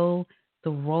show the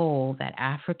role that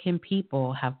African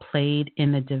people have played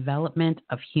in the development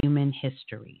of human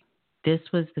history. This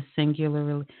was the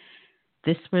singularly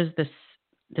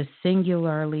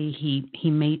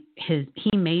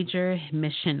he major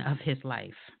mission of his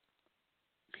life.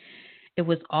 It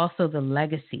was also the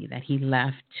legacy that he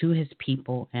left to his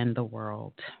people and the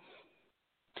world.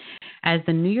 As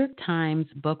the New York Times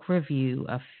Book Review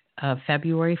of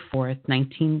February 4th,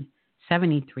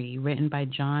 1973, written by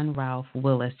John Ralph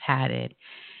Willis, had it,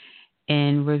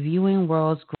 in reviewing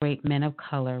World's Great Men of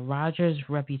Color, Rogers'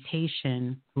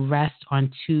 reputation rests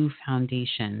on 2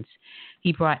 foundations.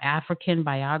 He brought African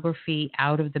biography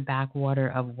out of the backwater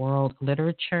of world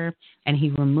literature, and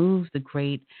he removed the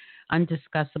great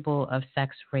undiscussable of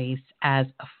sex race as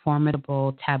a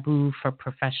formidable taboo for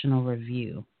professional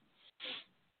review.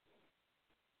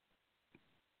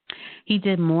 He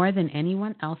did more than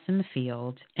anyone else in the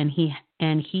field, and he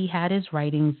had his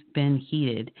writings been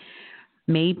heeded,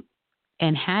 maybe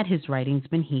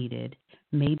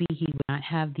he would not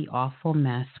have the awful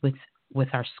mess with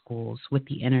our schools, with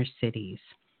the inner cities.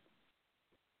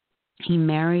 He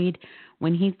married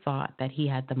when he thought that he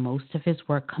had the most of his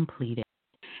work completed,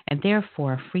 and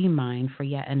therefore a free mind for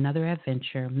yet another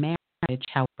adventure. Marriage,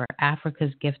 however,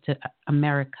 Africa's Gift to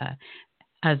America,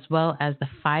 as well as the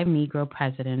 5 Negro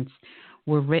presidents,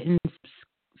 were written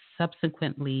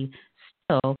subsequently.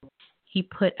 Still, he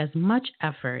put as much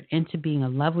effort into being a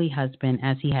lovely husband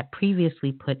as he had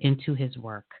previously put into his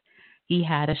work. He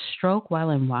had a stroke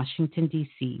while in Washington,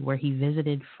 D.C., where he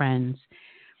visited friends.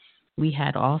 We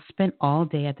had all spent all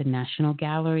day at the National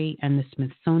Gallery and the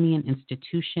Smithsonian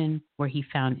Institution, where he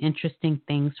found interesting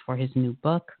things for his new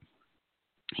book.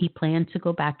 He planned to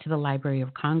go back to the Library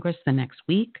of Congress the next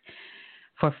week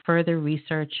for further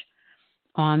research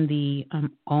on the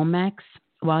Olmecs,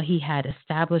 while he had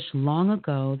established long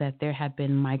ago that there had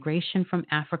been migration from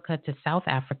Africa to South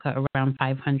Africa around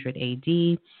 500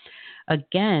 AD.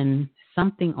 Again,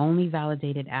 something only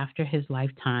validated after his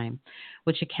lifetime,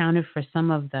 which accounted for some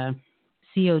of the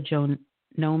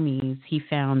physiognomies he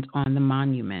found on the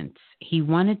monuments. He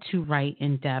wanted to write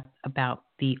in depth about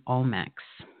the Olmecs.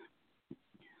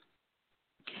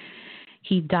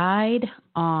 He died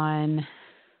on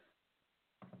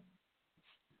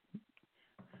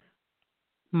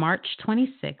March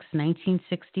 26,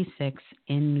 1966,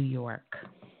 in New York.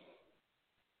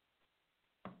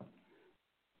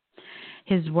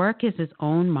 His work is his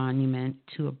own monument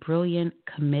to a brilliant,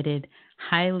 committed,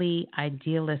 highly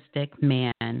idealistic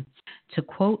man. To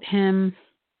quote him,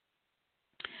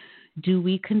 do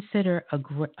we consider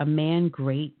a man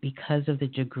great because of the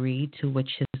degree to which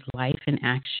his life and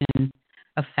action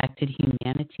affected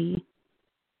humanity?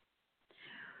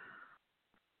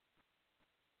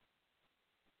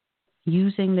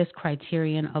 Using this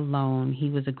criterion alone, he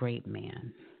was a great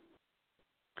man.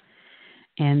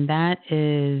 And that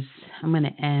is, I'm going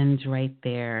to end right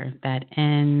there. That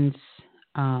ends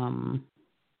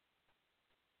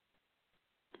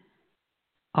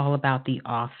all about the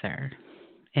author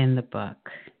in the book.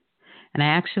 And I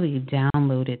actually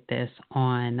downloaded this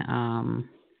on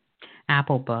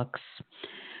Apple Books.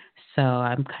 So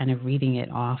I'm kind of reading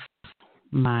it off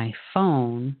my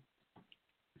phone.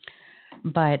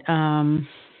 But,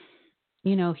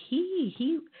 you know,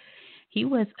 he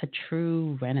was a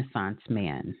true Renaissance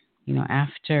man. You know,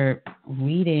 after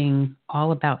reading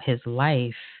all about his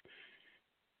life,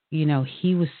 you know,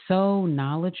 he was so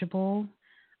knowledgeable.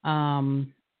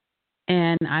 And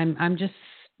I'm just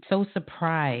so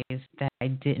surprised that I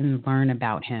didn't learn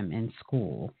about him in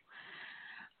school.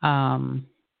 I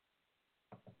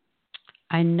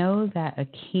know that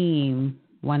Akeem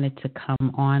wanted to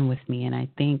come on with me, and I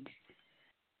think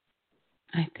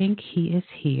he is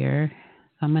here.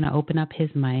 So I'm going to open up his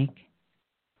mic.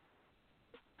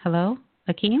 Hello,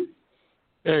 Akeem?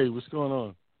 Hey, what's going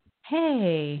on?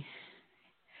 Hey.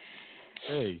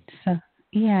 Hey. So,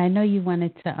 yeah, I know you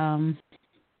wanted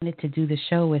to do the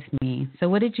show with me. So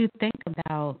what did you think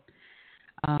about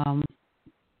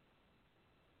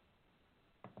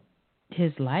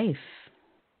his life?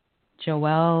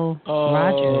 Joel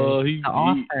Rogers, the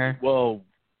author. Well,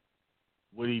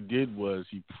 what he did was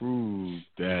he proved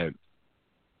that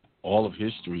all of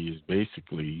history is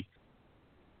basically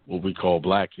what we call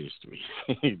black history.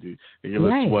 They give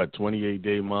us,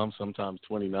 28-day month, sometimes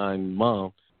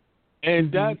 29-month.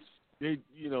 And that's, and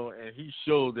he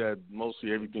showed that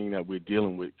mostly everything that we're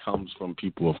dealing with comes from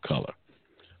people of color.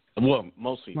 Well,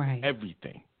 mostly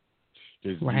everything.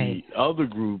 Because the other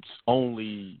groups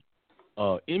only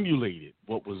emulated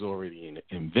what was already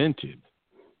invented.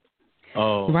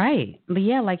 Right.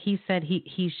 Yeah, like he said,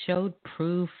 he showed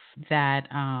proof that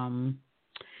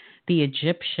the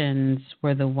Egyptians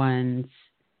were the ones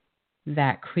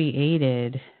that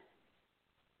created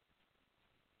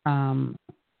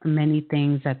many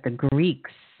things that the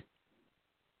Greeks.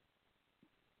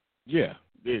 Yeah.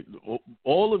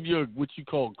 All of your, what you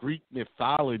call Greek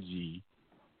mythology,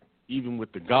 even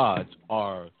with the gods,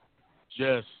 are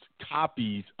just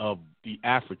copies of the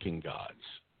African gods.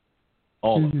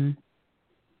 All of them.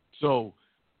 So,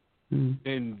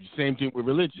 and same thing with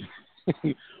religion.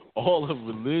 All of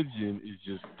religion is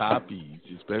just copies,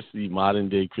 especially modern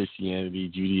day Christianity,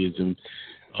 Judaism,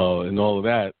 and all of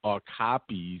that are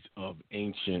copies of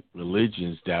ancient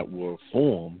religions that were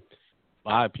formed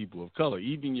by people of color.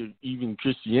 Even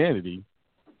Christianity,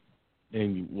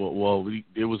 and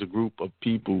there was a group of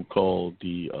people called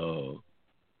the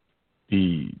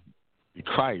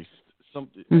Christ.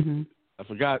 Something I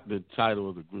forgot the title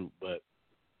of the group, but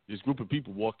this group of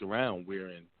people walked around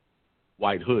wearing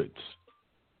white hoods,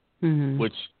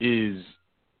 which is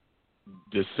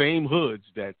the same hoods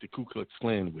that the Ku Klux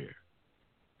Klan wear.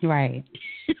 Right.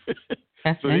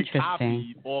 That's so interesting. They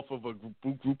copied off of a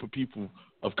group of people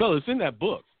of color. It's in that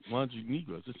book, 100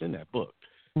 Negroes. It's in that book.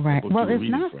 Right. Well, it's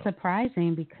not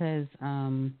surprising because,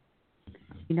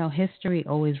 history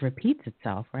always repeats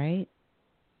itself, right?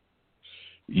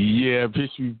 Yeah,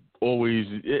 history always.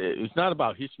 It's not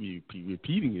about history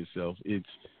repeating itself.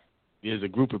 There's a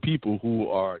group of people who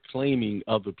are claiming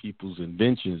other people's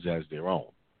inventions as their own.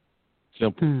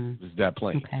 Simple. It's that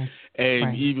plain. Okay.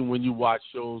 And even when you watch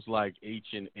shows like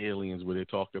Ancient Aliens, where they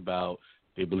talk about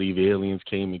they believe aliens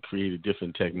came and created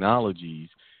different technologies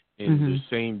in the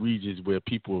same regions where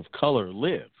people of color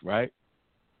live, right?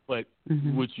 But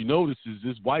what you notice is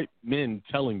this white men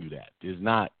telling you that. There's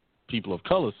not people of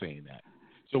color saying that.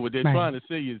 So what they're trying to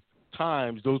say is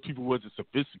times those people wasn't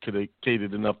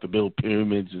sophisticated enough to build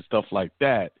pyramids and stuff like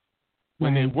that.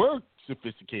 When they were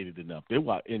sophisticated enough, they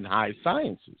were in high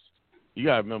sciences. You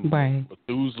got to remember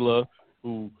Methuselah,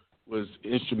 who was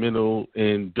instrumental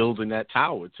in building that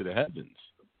tower to the heavens.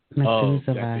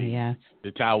 Methuselah, yes.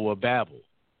 The Tower of Babel.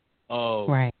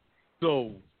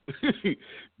 So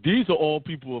these are all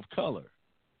people of color.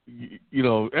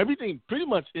 Everything pretty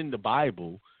much in the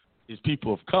Bible is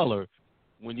people of color.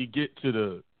 When you get to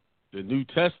the New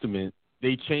Testament,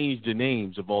 they changed the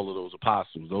names of all of those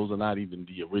apostles. Those are not even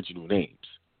the original names.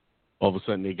 All of a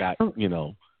sudden, they got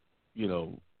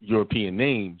European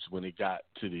names when it got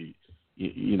to the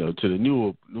to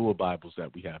the newer Bibles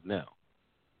that we have now.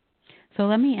 So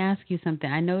let me ask you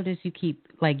something. I notice you keep,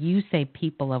 like, you say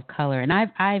people of color, and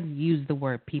I've used the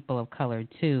word people of color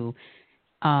too.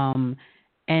 And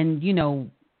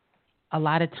a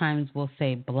lot of times we'll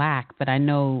say black, but I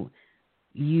know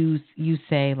you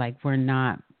say like we're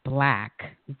not black,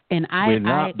 and we're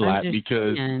not black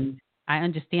because I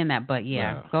understand that, but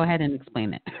go ahead and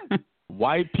explain it.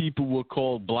 White people were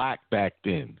called black back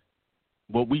then.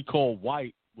 What we call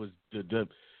white was the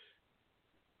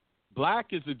black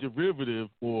is a derivative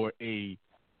or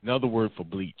another word for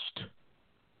bleached.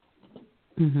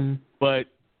 Mm-hmm. But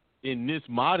in this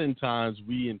modern times,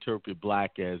 we interpret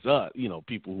black as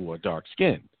people who are dark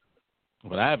skinned.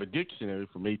 But I have a dictionary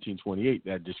from 1828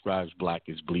 that describes black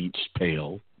as bleached,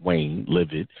 pale, wan,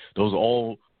 livid. Those are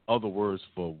all other words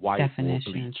for white or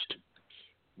bleached.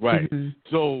 Right. Mm-hmm.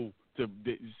 So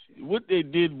what they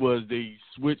did was they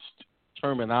switched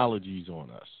terminologies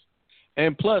on us.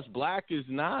 And plus, black is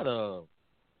not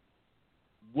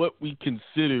what we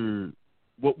consider,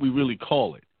 what we really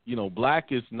call it.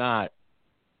 Black is not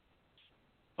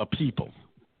a people.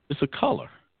 It's a color.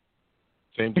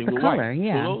 Same thing with color, white.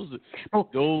 yeah. Those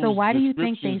so why do you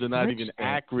think descriptions are not even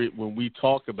accurate when we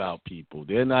talk about people.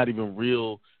 They're not even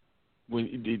real.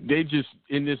 When they just,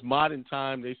 in this modern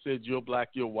time, they said you're black,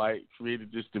 you're white, created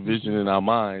this division in our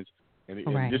minds, and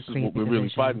this is what we're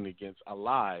really fighting against, a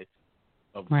lie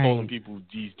of calling people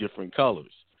these different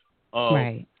colors.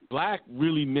 Black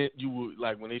really meant you were,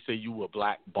 like when they say you were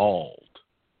black bald,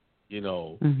 it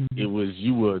was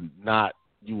you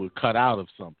were cut out of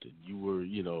something. You were,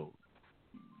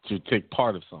 to take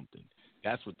part of something.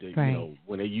 That's what they,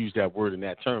 when they use that word in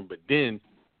that term. But then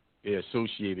they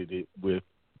associated it with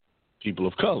people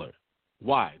of color.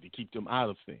 Why? To keep them out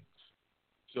of things.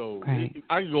 So I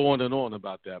can go on and on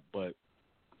about that, but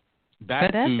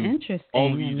back to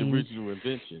all of these original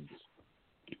inventions.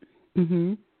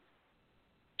 Mm-hmm.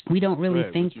 We don't really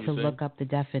think to look up the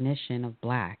definition of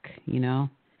black,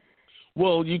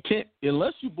 Well, you can't,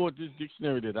 unless you bought this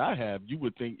dictionary that I have, you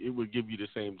would think it would give you the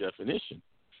same definition.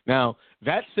 Now,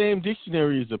 that same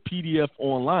dictionary is a PDF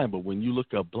online, but when you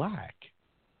look up black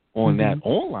on that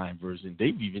online version,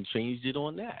 they've even changed it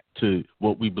on that to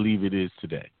what we believe it is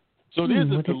today. So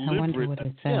there's a deliberate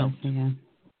attempt.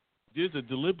 There's a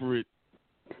deliberate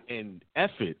and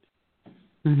effort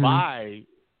by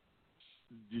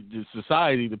the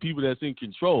society, the people that's in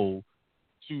control,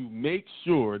 to make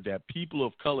sure that people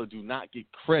of color do not get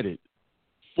credit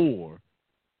for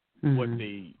what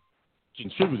they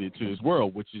contributed to this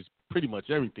world, which is pretty much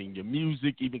everything. Your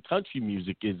music, even country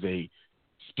music, is a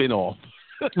spin-off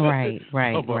of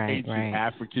our ancient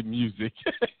African music.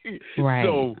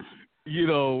 So,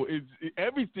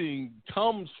 everything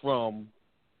comes from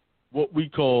what we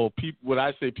call what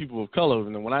I say people of color.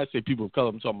 And when I say people of color,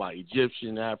 I'm talking about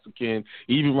Egyptian, African,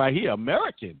 even right here,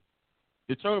 American.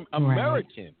 The term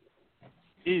American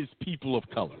is people of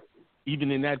color. Even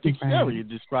in that dictionary, it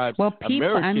describes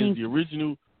Americans, the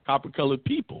original copper-colored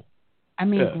people.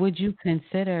 Would you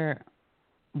consider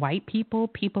white people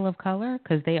people of color?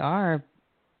 Because they are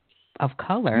of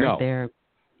color.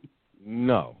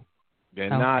 No. They're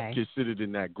not considered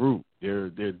in that group. They're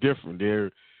different.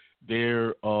 They're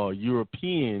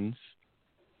Europeans.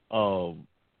 No,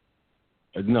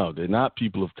 they're not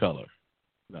people of color.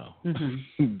 No.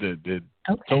 They're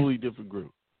totally different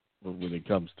group when it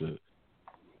comes to,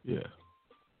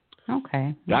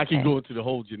 I can go into the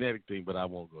whole genetic thing, but I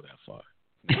won't go that far.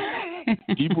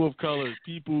 People of color is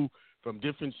people from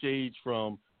different shades,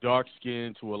 from dark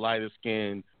skin to a lighter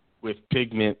skin with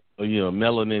pigment,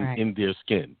 melanin in their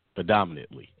skin,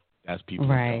 predominantly. That's people of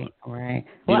color. Right.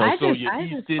 Well, your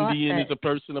East Indian is a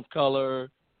person of color.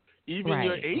 Even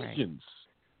your Asians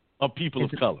are people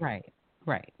of color. Right.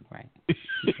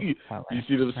 You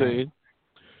see what I'm saying?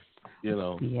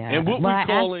 And what we're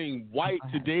calling white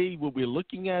today, what we're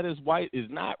looking at as white, is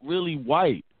not really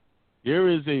white. There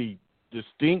is a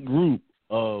distinct group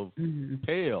of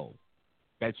pale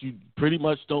that you pretty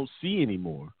much don't see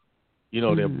anymore.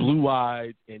 They're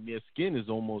blue-eyed and their skin is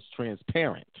almost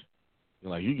transparent.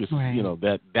 Like you can see,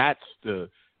 that's the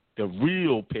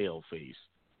real pale face.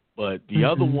 But the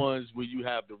other ones where you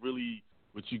have the really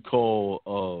what you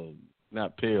call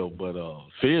not pale but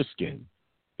fair skin,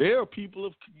 they are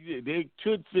people they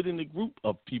could fit in the group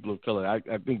of people of color.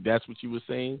 I think that's what you were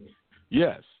saying.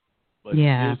 Yes. But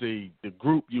there's the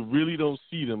group, you really don't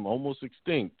see them, almost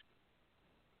extinct,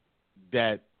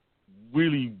 that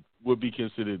really would be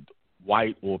considered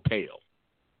white or pale.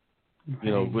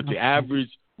 You know, with the average,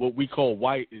 what we call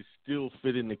white is still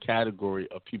fit in the category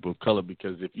of people of color,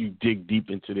 because if you dig deep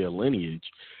into their lineage,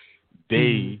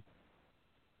 they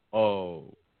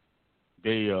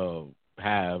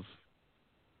have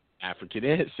African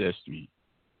ancestry,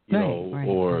 you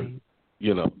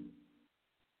know.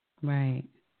 Right.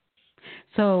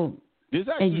 So, and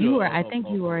I think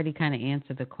you already kind of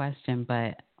answered the question,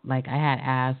 but like I had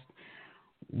asked,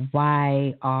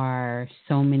 why are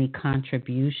so many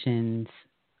contributions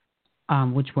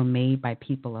which were made by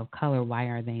people of color, why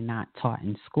are they not taught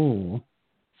in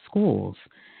schools?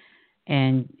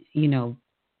 And, you know,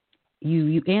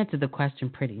 you answered the question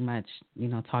pretty much, you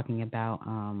know, talking about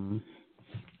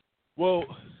well,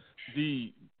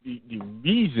 the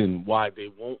reason why they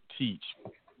won't teach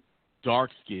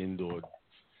dark-skinned or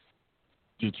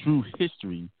the true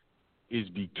history is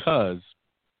because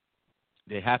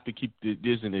they have to keep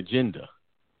there's an agenda.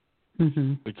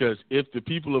 Mm-hmm. Because if the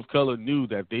people of color knew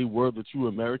that they were the true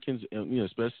Americans, you know,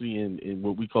 especially in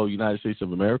what we call United States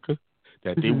of America,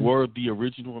 that they were the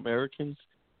original Americans,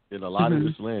 then a lot of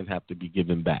this land have to be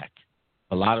given back.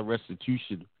 A lot of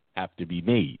restitution have to be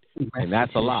made, and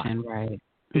that's a lot.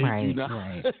 Right.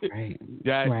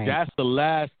 That's the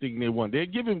last thing they want. They've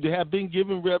been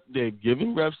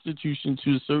given restitution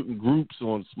to certain groups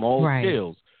on small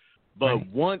scales, but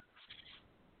once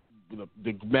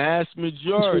the mass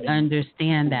majority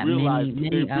understand that many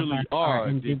really of us are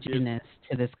indigenous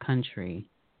to this country.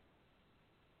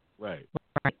 Right.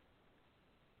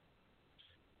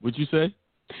 What'd you say?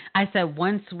 I said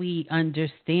once we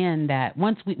understand that,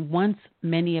 once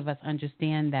many of us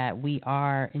understand that we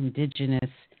are indigenous,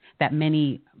 that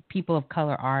many people of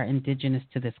color are indigenous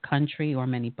to this country, or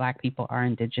many black people are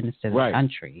indigenous to this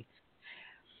country.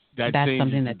 That's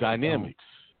something that dynamics.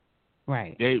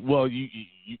 Right.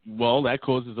 That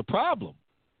causes a problem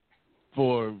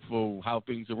for how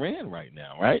things are ran right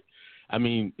now, right? I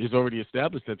mean, it's already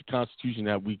established that the Constitution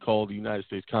that we call the United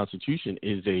States Constitution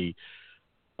is a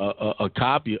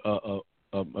copy,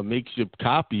 a makeshift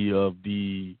copy of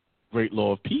the Great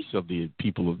Law of Peace of the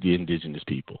people of the indigenous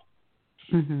people.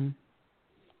 Mm-hmm.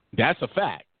 That's a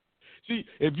fact. See,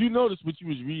 if you notice what you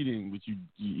was reading,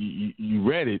 you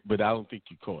read it, but I don't think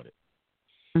you caught it.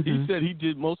 Mm-hmm. He said he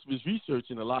did most of his research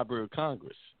in the Library of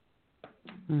Congress.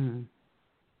 Mm-hmm.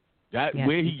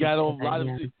 Where he got a lot of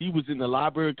it, he was in the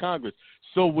Library of Congress.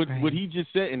 So what he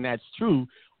just said, and that's true,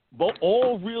 but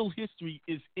all real history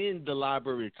is in the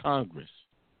Library of Congress.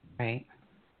 Right.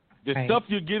 The stuff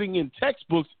you're getting in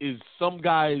textbooks is some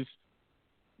guys,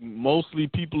 mostly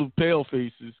people of pale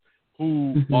faces,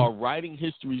 who are writing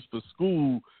histories for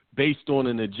school based on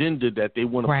an agenda that they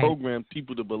want to program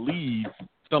people to believe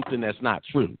something that's not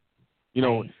true. You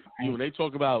know, when they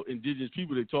talk about indigenous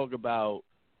people, they talk about,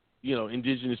 you know,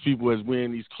 indigenous people as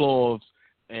wearing these cloths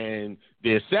and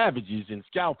they're savages and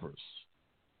scalpers,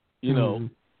 you know,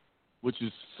 which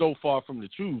is so far from the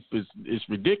truth. It's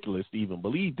ridiculous to even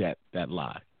believe that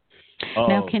lie.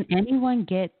 Now, can anyone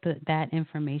get that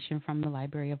information from the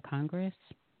Library of Congress?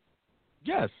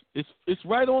 Yes, it's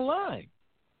right online.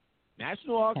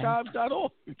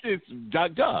 NationalArchives.org. It's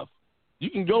 .gov. You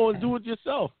can go and do it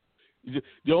yourself.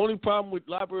 The only problem with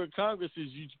Library of Congress is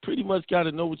you pretty much got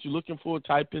to know what you're looking for,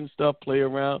 type in stuff, play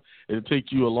around. It'll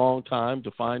take you a long time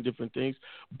to find different things,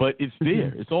 but it's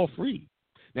there. It's all free.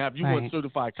 Now, if you want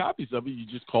certified copies of it, you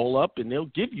just call up and they'll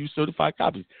give you certified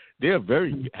copies. They're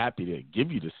very happy to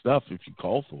give you the stuff if you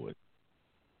call for it.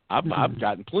 I've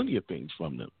gotten plenty of things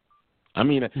from them. I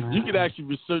mean, you could actually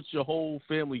research your whole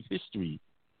family history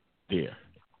there.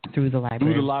 Through the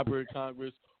Library of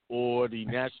Congress or the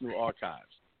National Archives.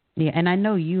 Yeah, and I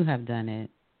know you have done it.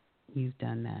 You've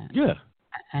done that. Yeah.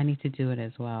 I need to do it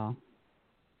as well.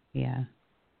 Yeah.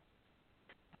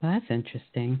 Well, that's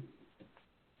interesting.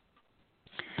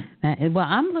 Well,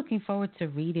 I'm looking forward to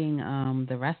reading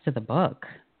the rest of the book.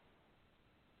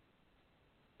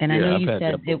 And I know you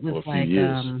said it was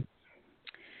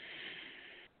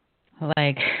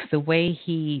like the way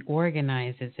he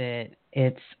organizes it,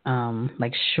 it's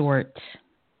like short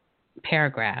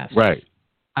paragraphs. Right.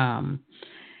 And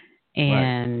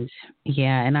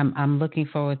and I'm looking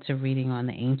forward to reading on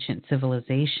the ancient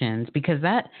civilizations, because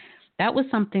that was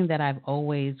something that I've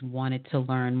always wanted to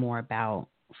learn more about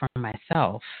for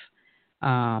myself.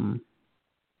 And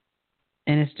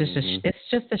it's just it's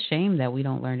just a shame that we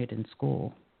don't learn it in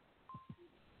school.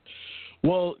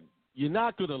 Well, you're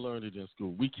not going to learn it in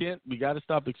school. We can't. We got to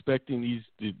stop expecting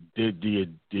the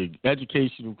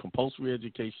education, compulsory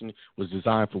education, was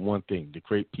designed for one thing: to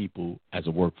create people as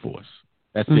a workforce.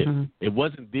 That's it. It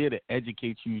wasn't there to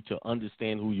educate you to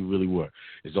understand who you really were.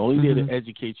 It's only there to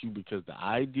educate you because the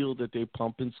ideal that they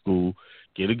pump in school,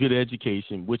 get a good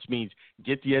education, which means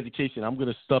get the education I'm going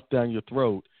to stuff down your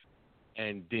throat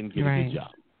and then get a good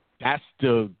job.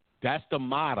 That's the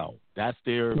motto. That's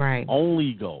their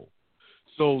only goal.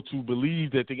 So to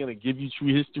believe that they're going to give you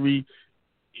true history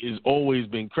has always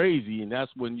been crazy, and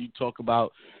that's when you talk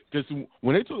about, because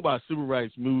when they talk about civil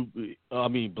rights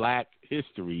black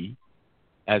history,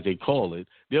 as they call it,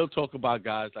 they'll talk about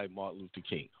guys like Martin Luther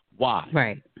King. Why?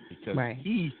 Right. Because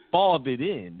he fathered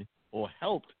in or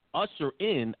helped usher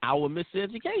in our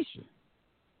miseducation.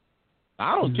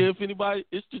 I don't care if anybody,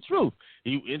 it's the truth.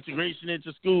 Integration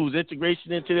into schools,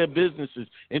 integration into their businesses,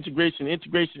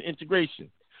 integration.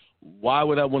 Why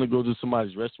would I want to go to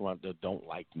somebody's restaurant that don't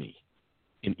like me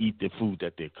and eat the food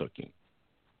that they're cooking?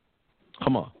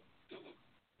 Come on.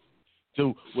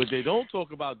 So what they don't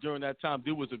talk about during that time,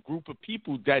 there was a group of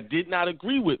people that did not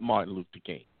agree with Martin Luther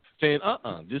King, saying,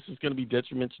 this is going to be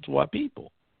detrimental to our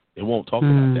people. They won't talk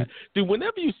about that. Dude,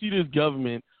 whenever you see this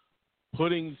government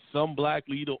putting some black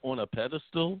leader on a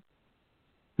pedestal,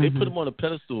 they put him on a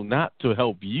pedestal not to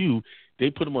help you. They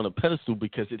put him on a pedestal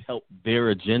because it helped their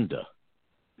agenda.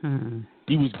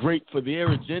 He was great for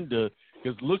their agenda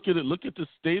because look at it. Look at the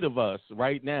state of us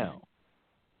right now.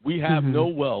 We have no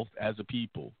wealth as a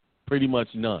people, pretty much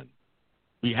none.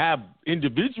 We have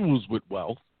individuals with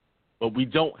wealth, but we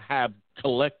don't have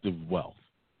collective wealth.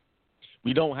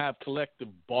 We don't have collective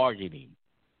bargaining.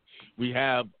 We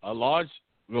have a large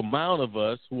amount of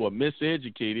us who are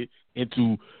miseducated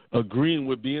into agreeing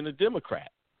with being a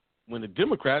Democrat when the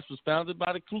Democrats was founded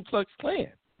by the Ku Klux Klan.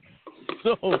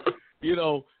 So,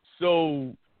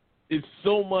 so it's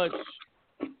so much.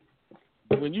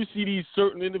 When you see these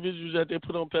certain individuals that they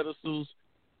put on pedestals,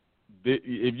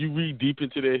 if you read deep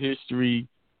into their history,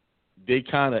 they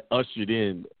kind of ushered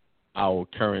in our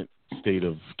current state,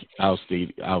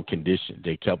 our condition.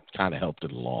 They kind of helped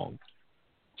it along.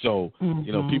 So,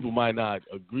 people might not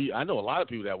agree. I know a lot of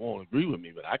people that won't agree with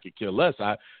me, but I could care less.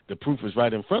 The proof is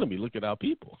right in front of me. Look at our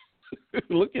people.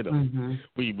 Look at them.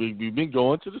 We've been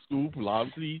going to the school,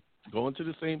 obviously going to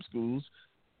the same schools,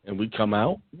 and we come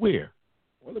out where?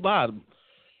 On the bottom.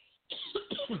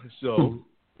 So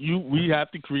we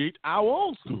have to create our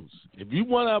own schools. If you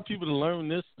want our people to learn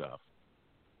this stuff,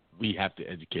 we have to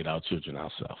educate our children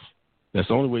ourselves. That's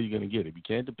the only way you're going to get it. We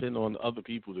can't depend on other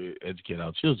people to educate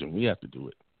our children. We have to do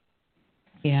it.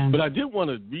 Yeah. But I did want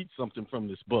to read something from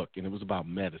this book, and it was about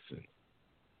medicine.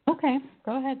 Okay,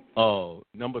 go ahead. Oh,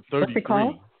 number 33. What's it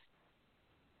called?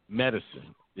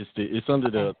 Medicine. It's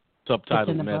under the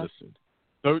subtitle Medicine.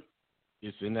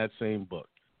 It's in that same book.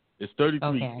 It's 33.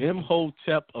 Okay.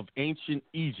 Imhotep of ancient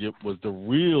Egypt was the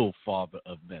real father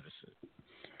of medicine.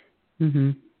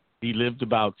 He lived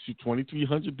about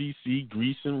 2300 BC.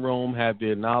 Greece and Rome had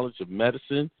their knowledge of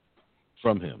medicine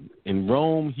from him. In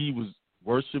Rome, he was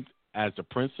worshipped as the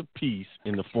Prince of Peace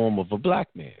in the form of a black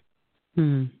man.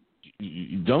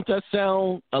 Don't that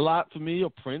sound a lot familiar?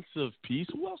 Prince of Peace?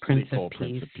 Who else did they call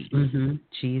Prince of Peace?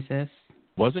 Jesus.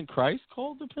 Wasn't Christ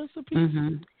called the Prince of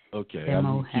Peace? Okay, I'm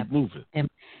going to keep moving.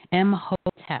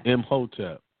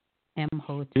 Imhotep.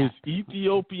 His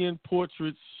Ethiopian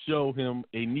portraits show him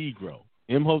a Negro.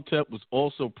 Imhotep was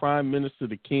also prime minister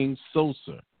to King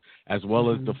Soser, as well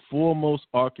as the foremost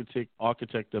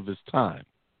architect of his time.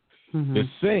 The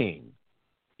saying,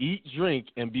 "Eat, drink,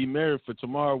 and be merry, for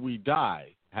tomorrow we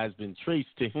die," has been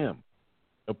traced to him.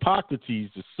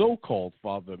 Hippocrates, the so-called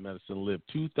father of medicine, lived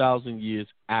 2,000 years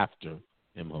after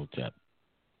Imhotep.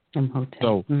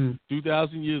 So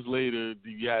 2,000 years later,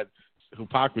 you had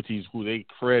Hippocrates, who they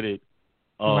credit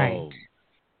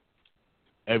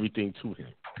everything to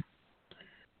him.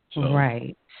 So,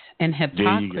 and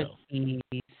Hippocrates.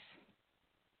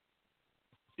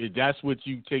 That's what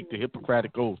you take the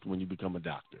Hippocratic Oath when you become a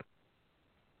doctor.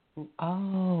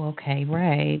 Oh, okay.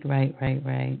 Right.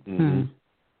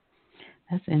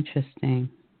 That's interesting.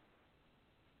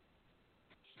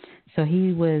 So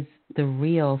he was the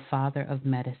real father of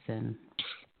medicine.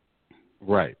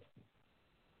 Right.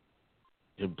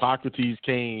 Hippocrates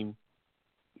came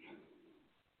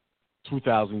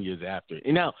 2,000 years after.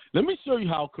 And now, let me show you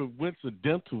how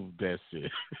coincidental that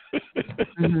is.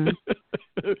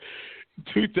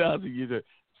 2,000 years.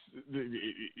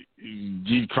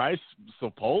 Christ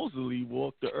supposedly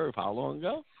walked the earth. How long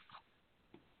ago?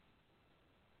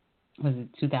 Was it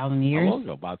 2,000 years? How long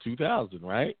ago? About 2,000,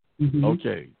 right?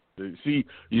 Okay. See,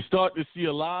 you start to see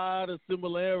a lot of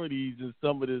similarities in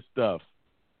some of this stuff.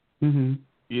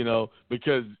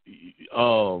 Because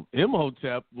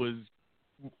Imhotep was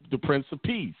the Prince of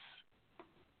Peace.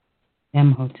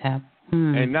 Imhotep.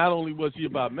 And not only was he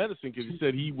about medicine, because he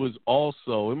said he was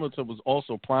also, Imhotep was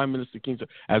also Prime Minister, King,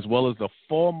 as well as the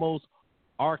foremost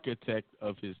architect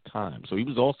of his time. So he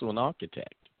was also an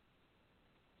architect.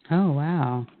 Oh,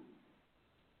 wow.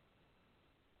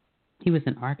 He was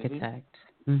an architect.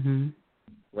 Mm-hmm.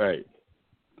 Right.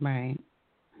 Right.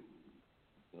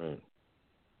 Right.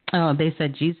 Oh, they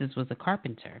said Jesus was a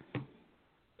carpenter.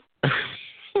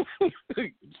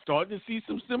 Starting to see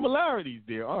some similarities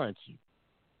there, aren't you?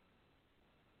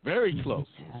 Very close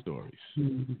in the stories.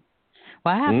 Mm-hmm.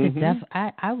 Well, I have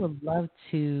to I would love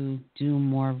to do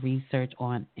more research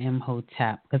on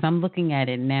Imhotep because I'm looking at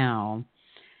it now,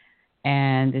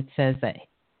 and it says that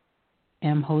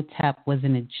Imhotep was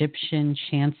an Egyptian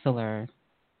chancellor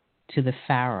to the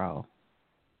pharaoh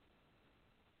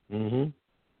and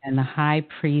the high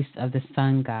priest of the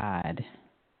sun god.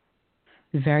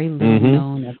 Very little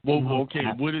known of Imhotep.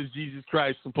 Okay, what is Jesus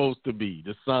Christ supposed to be?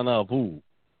 The son of who?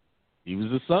 He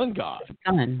was the sun god.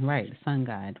 Sun, right, the sun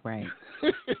god, right.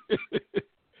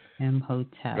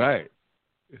 Imhotep. Right.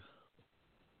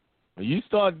 When you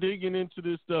start digging into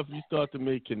this stuff, you start to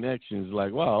make connections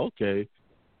like, wow, okay.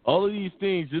 All of these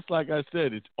things, just like I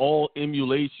said, it's all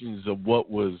emulations of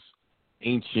what was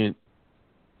ancient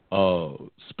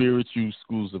spiritual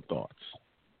schools of thoughts.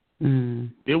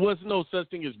 There was no such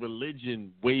thing as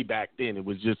religion way back then. It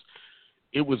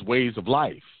was ways of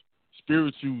life,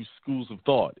 spiritual schools of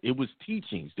thought. It was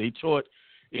teachings. They taught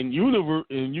in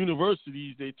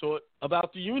universities. They taught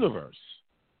about the universe.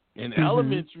 In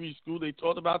elementary school, they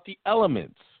taught about the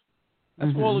elements.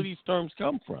 That's where all of these terms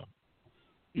come from.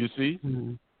 You see,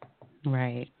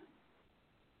 right.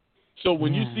 So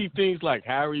when you see things like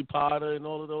Harry Potter and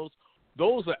all of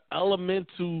those are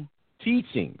elemental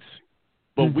teachings.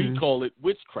 But we call it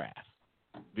witchcraft.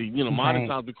 Modern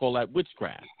times we call that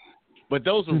witchcraft. But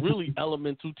those are really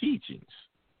elemental teachings,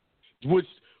 which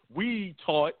we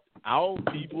taught our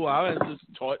people, our ancestors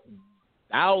taught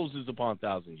thousands upon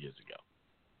thousands years ago.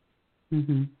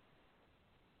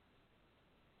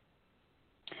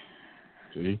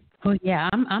 See? Well, yeah,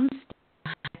 I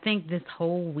think this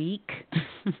whole week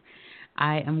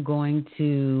I am going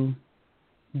to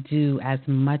do as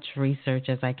much research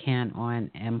as I can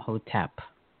on Imhotep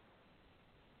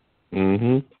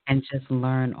and just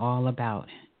learn all about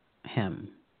him,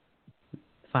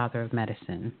 father of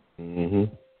medicine.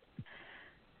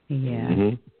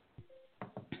 Yeah.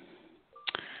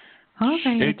 All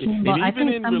right. And even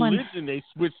in religion, they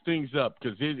switch things up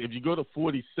because if you go to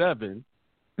 47,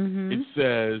 it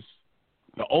says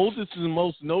the oldest and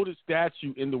most noted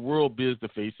statue in the world bears the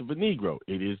face of a Negro.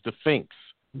 It is the Sphinx.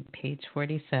 Page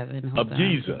 47 of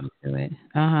Jesus,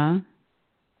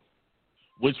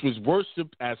 which was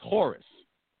worshipped as Horus,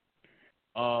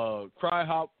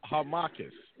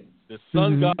 Harmachis, the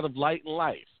sun god of light and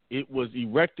life. It was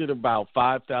erected about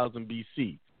 5000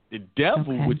 BC. The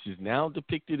devil, which is now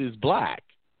depicted as black,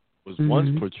 was once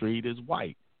portrayed as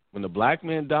white. When the black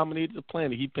man dominated the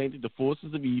planet, he painted the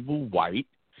forces of evil white.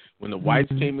 When the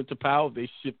whites came into power, they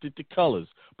shifted the colors.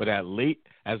 But as late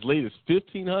as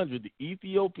 1500, the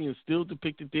Ethiopians still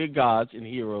depicted their gods and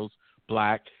heroes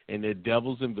black and their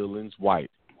devils and villains white.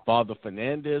 Father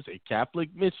Fernandez, a Catholic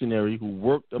missionary who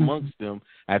worked amongst them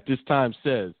at this time,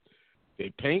 says they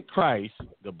paint Christ,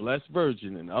 the Blessed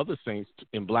Virgin, and other saints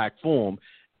in black form,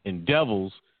 and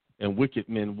devils and wicked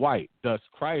men white. Thus,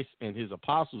 Christ and his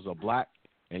apostles are black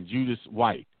and Judas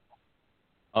white.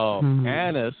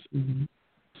 Annas,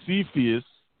 Cepheus,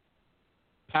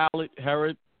 Pilate,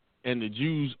 Herod, and the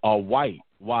Jews are white,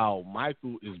 while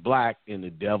Michael is black and the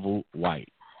devil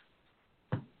white.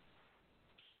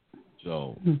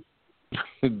 So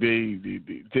they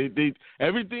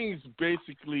everything's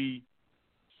basically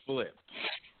flipped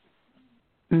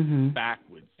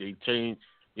backwards. They changed,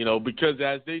 because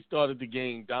as they started to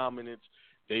gain dominance,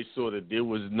 they saw that there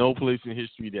was no place in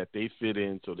history that they fit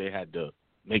in, so they had to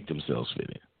make themselves fit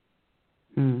in.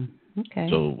 Okay.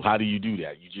 So how do you do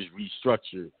that? You just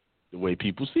restructure the way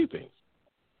people see things.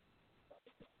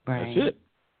 Right. That's it.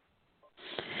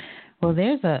 Well,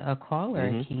 there's a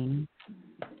caller, King.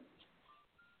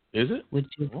 Is it?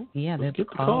 There's a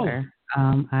caller.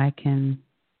 I can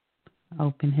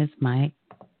open his mic.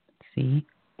 See.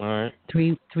 All right.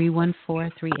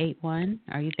 314-381.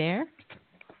 Are you there?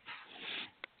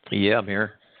 Yeah, I'm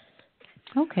here.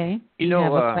 Okay. You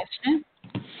have a question?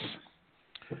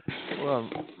 Well,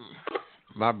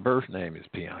 my birth name is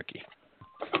Bianchi.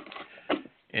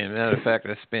 And matter of fact,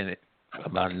 I spent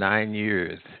about 9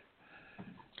 years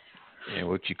in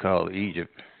what you call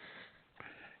Egypt,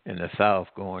 in the south,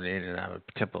 going in and out of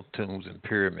temple tombs and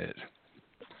pyramids.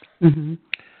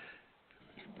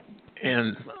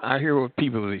 And I hear what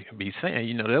people be saying.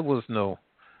 You know, there was no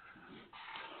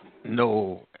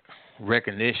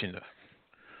recognition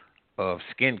of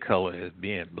skin color as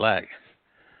being black.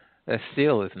 That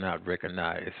still is not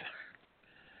recognized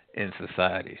in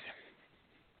societies.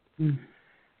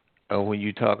 When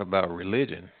you talk about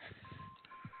religion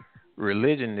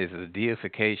is a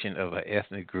deification of an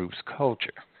ethnic group's culture.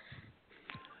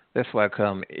 That's why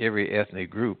every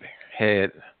ethnic group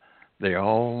had their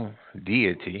own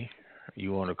deity,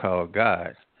 you want to call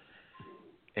God,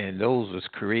 and those was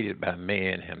created by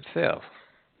man himself.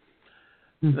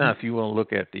 Now, if you want to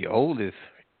look at the oldest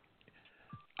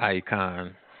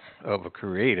icon of a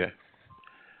creator,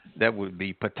 that would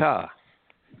be Ptah.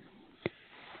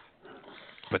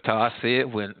 Ptah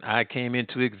said, when I came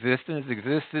into existence,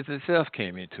 existence itself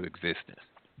came into existence.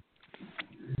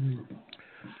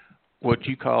 What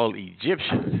you call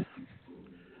Egyptians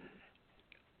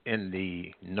in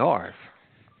the north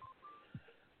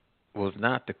was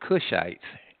not the Cushites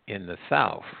in the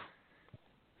south.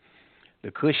 The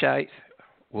Cushites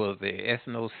was the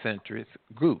ethnocentric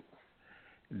group.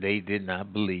 They did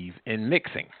not believe in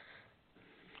mixing.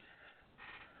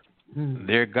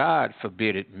 Their god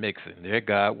forbade mixing. Their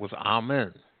god was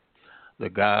Amun. The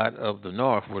god of the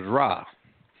north was Ra.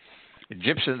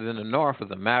 Egyptians in the north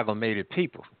was amalgamated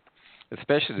people,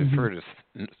 especially the furthest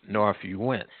north you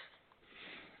went.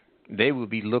 They would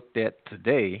be looked at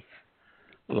today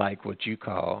like what you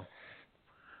call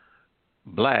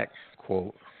black,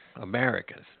 quote,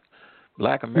 Americans.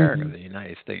 Black Americans are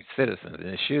United States citizens, and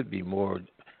it should be more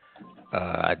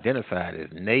identified as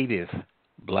native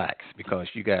blacks, because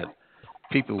you got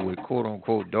people with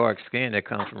quote-unquote dark skin that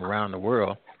come from around the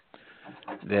world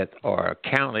that are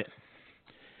counted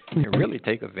and really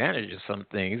take advantage of some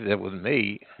things that was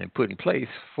made and put in place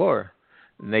for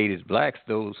native blacks,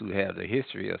 those who have the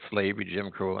history of slavery,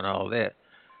 Jim Crow, and all that.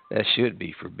 That should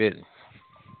be forbidden.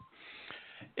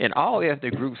 And all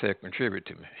ethnic groups have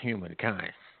contributed to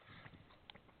humankind.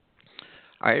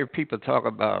 I hear people talk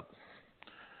about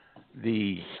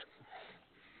the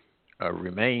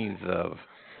remains of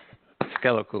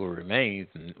skeletal remains,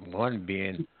 and one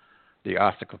being the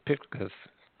Australopithecus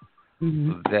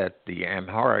that the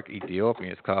Amharic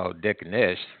Ethiopians call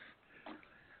Dekenesh,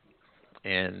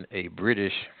 and a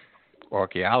British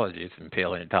archaeologist and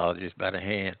paleontologist by the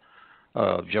hand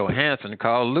of Johansen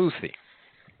called Lucy.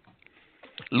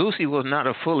 Lucy was not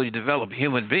a fully developed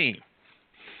human being.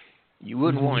 You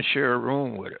wouldn't want to share a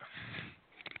room with her.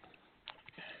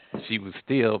 She was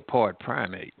still part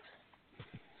primate.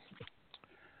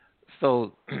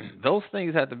 So those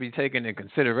things have to be taken into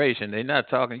consideration. They're not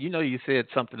talking, you said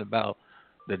something about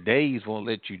the days won't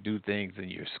let you do things in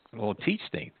your school, won't teach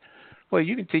things. Well,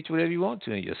 you can teach whatever you want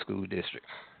to in your school district.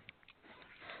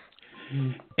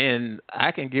 And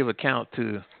I can give account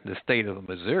to the state of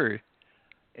Missouri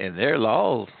and their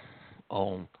laws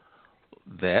on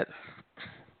that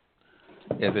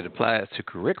as it applies to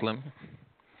curriculum.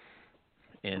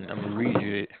 And I'm going to read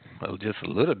you just a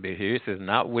little bit here. It says,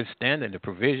 notwithstanding the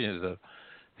provisions of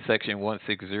Section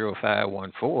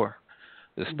 160514,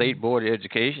 the State Board of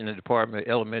Education and the Department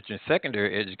of Elementary and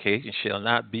Secondary Education shall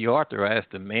not be authorized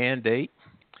to mandate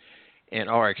and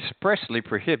are expressly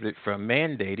prohibited from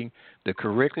mandating the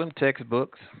curriculum,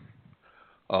 textbooks,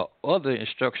 or other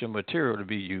instructional material to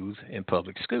be used in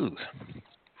public schools.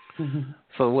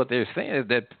 So what they're saying is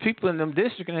that people in them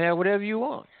districts can have whatever you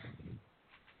want.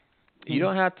 You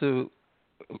don't have to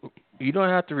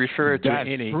refer to That's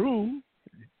any true.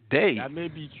 date. That may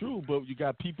be true, but you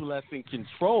got people that's in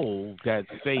control that's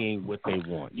saying what they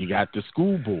want. You got the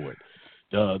school board,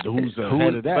 who's the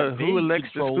head of that. Who elects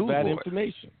the control school that board?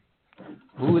 Information.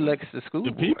 Who elects the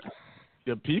school board?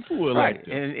 The people elect Right,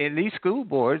 them. and these school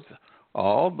boards are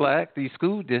all black. These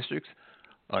school districts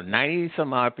are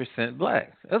 90-some-odd%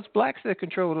 black. That's blacks that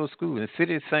control those schools. In the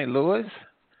city of St. Louis,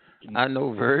 I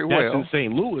know very well. That's in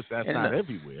St. Louis. That's And, not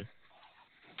everywhere.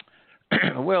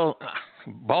 Well,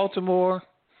 Baltimore,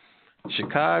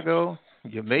 Chicago,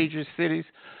 your major cities,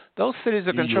 those cities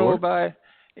are New controlled York. by,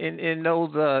 in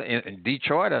those, in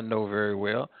Detroit, I know very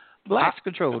well, blacks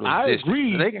control those I districts.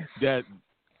 agree They can, that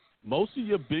most of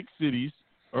your big cities,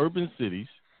 urban cities,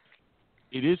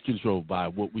 it is controlled by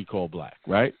what we call black,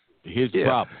 right? Here's the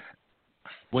problem.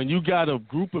 When you got a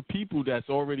group of people that's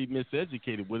already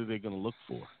miseducated, what are they going to look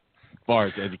for as far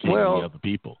as educating the other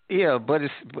people? Yeah, but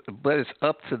it's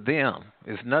up to them.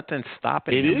 There's nothing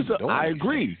stopping It them is. from doing I it.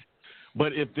 agree.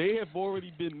 But if they have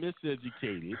already been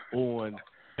miseducated on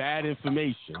bad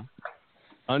information,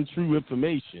 untrue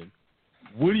information,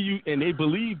 and they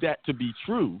believe that to be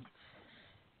true,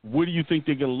 what do you think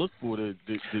they're going to look for to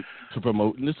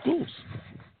promote in the schools?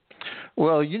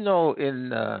 Well, in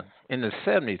the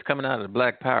 70s, coming out of the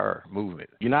Black Power movement,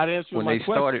 You're not answering when my they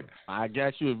question. started, I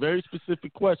got you a very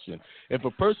specific question. If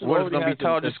a person what is already going to has be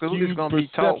taught a in school? skewed It's going to be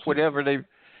taught perception- whatever they.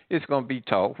 It's going to be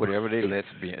taught whatever they let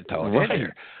being taught right. in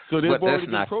there. So they've But already that's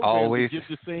been not programmed always. to give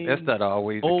the same That's not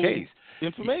always the old case.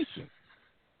 information.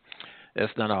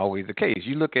 That's not always the case.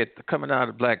 You look at coming out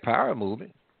of the Black Power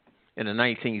movement in the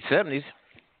 1970s,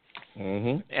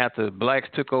 after blacks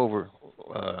took over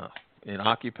and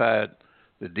occupied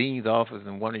the dean's office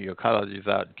in one of your colleges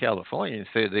out in California and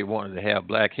said they wanted to have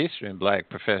black history and black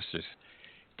professors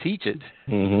teach it.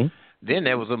 Then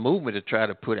there was a movement to try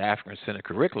to put African-centered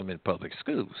curriculum in public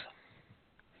schools.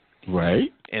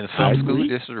 Right. And some school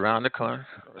districts around the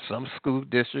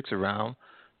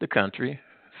country,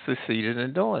 succeeded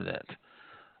in doing that.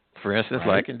 For instance,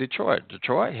 like in Detroit.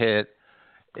 Detroit had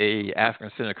a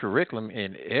African-centered curriculum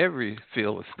in every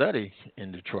field of study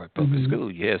in Detroit public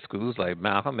school. You had schools like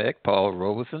Malcolm X, Paul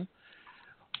Robeson,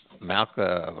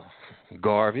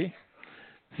 Garvey.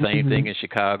 Same thing in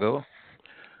Chicago.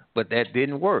 But that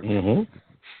didn't work.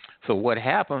 So what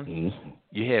happened,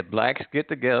 you had blacks get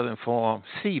together and form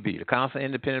CB, the Council of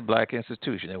Independent Black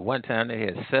Institution. At one time, they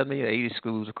had 70 or 80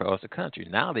 schools across the country.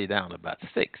 Now they're down to about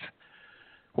 6.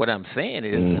 What I'm saying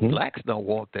is that blacks don't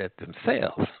want that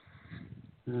themselves.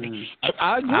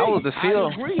 I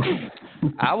agree.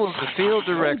 I was the field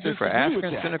director for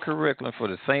African-centered curriculum for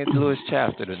the St. Louis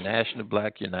chapter of the National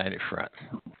Black United Front.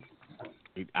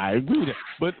 I agree with that.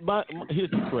 But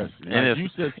here's the question. And you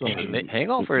said something.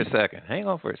 Hang on for a second.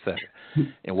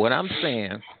 And what I'm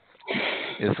saying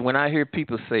is when I hear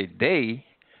people say they,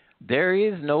 there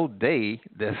is no they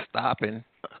that's stopping.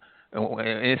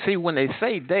 And see, when they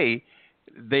say they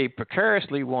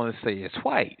precariously want to say it's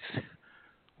whites.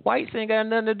 Whites ain't got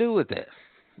nothing to do with that.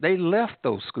 They left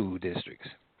those school districts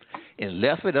and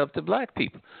left it up to black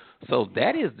people. So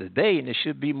that is the they, and it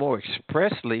should be more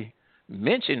expressly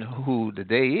mention who the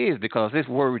they is, because this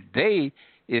word they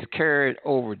is carried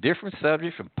over different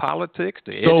subjects from politics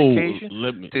to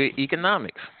education to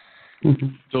economics.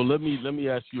 So let me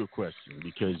ask you a question,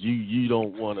 because you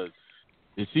don't want to.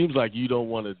 It seems like you don't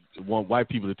want white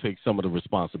people to take some of the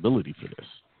responsibility for this.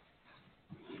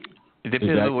 It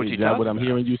depends on what you're talking about. Is that what I'm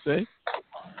hearing you say?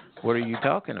 What are you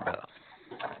talking about?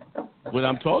 What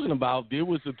I'm talking about, there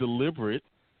was a deliberate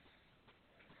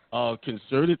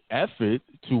concerted effort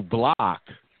to block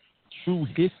true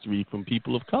history from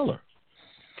people of color.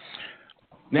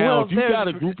 Now, if you got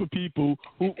a group of people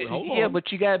who...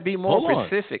 but you got to be more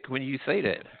specific when you say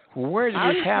that. Where did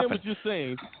this happen? I understand what you're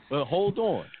saying, but hold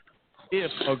on.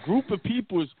 If a group of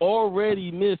people is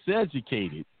already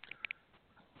miseducated,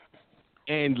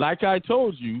 and like I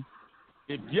told you,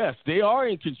 yes, they are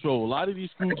in control. A lot of these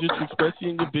school districts,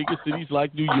 especially in the bigger cities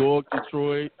like New York,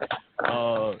 Detroit,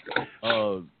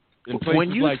 in places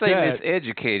when you like say that,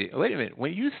 miseducated, wait a minute.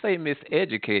 When you say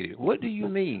miseducated, what do you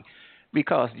mean?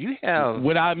 Because you have.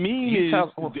 What I mean is,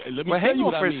 let me tell you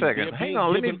what I mean. Hang on for a second. Hang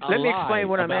on. Let me explain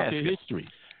what I'm asking. History.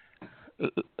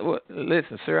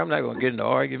 Listen, sir, I'm not going to get into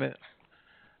argument.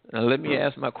 Now, let me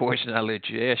ask my question. I'll let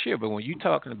you ask here. But when you're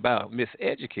talking about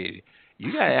miseducated,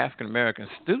 you got African American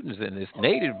students in this,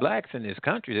 native blacks in this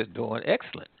country that's doing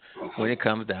excellent when it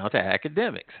comes down to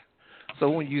academics. So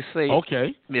when you say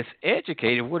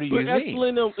miseducated, what do you mean?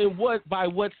 Excellent in what? By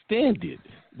what standard?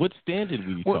 What standard are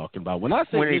you talking about? When I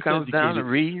say when it comes down to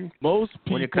reading, most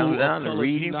people when it comes down to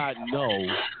reading, do not know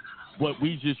what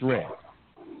we just read.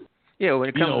 Yeah, when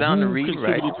it comes down to reading,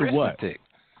 right? Arithmetic.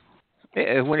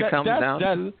 Yeah, when it comes down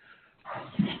to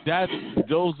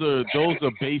those are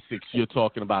basics you're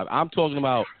talking about. I'm talking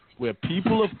about where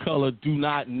people of color do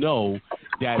not know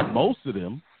that most of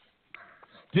them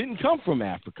didn't come from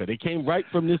Africa. They came right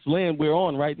from this land we're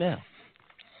on right now.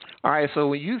 All right, so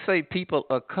when you say people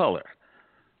of color,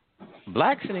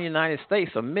 blacks in the United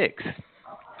States are mixed.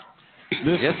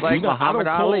 Listen, just like Muhammad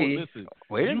Ali.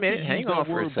 Wait a minute, you hang on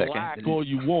for a second. Black all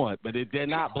you want, but they're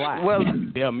not black. Well,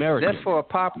 they're American. That's for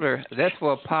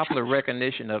a popular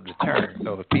recognition of the term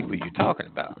of the people you're talking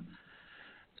about.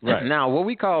 Right. Now, what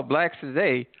we call blacks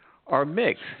today are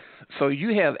mixed. So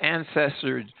you have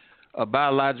ancestors of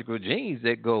biological genes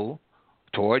that go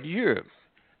toward Europe.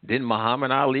 Didn't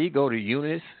Muhammad Ali go to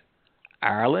Eunice,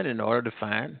 Ireland, in order to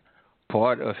find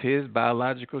part of his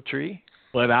biological tree?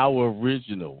 But our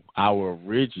original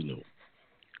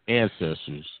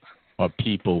ancestors are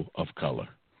people of color.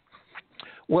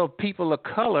 Well, people of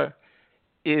color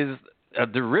is a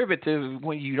derivative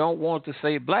when you don't want to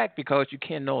say black because you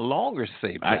can no longer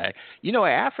say black.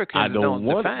 Africans don't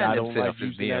define themselves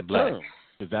as being black.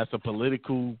 Because that's a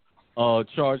political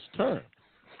charged term.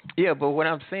 Yeah, but what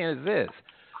I'm saying is this.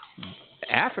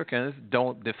 Africans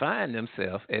don't define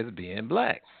themselves as being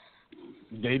black.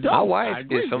 They don't. My wife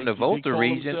is from the Volta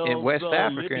region in West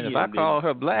Africa, and if I call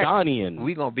her black, Ghanaian.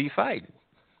 we're going to be fighting.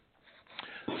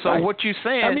 So what you're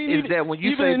saying is that when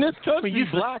you even say... in this country,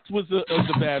 blacks was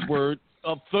a bad word.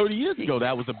 30 years ago,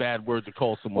 that was a bad word to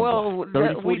call someone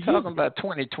black. We're talking about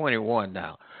 2021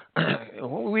 now.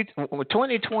 With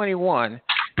 2021,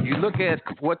 you look at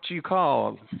what you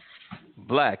call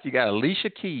black. You got Alicia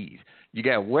Keys. You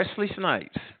got Wesley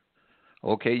Snipes.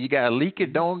 Okay, you got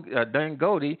Alika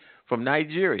Dangote from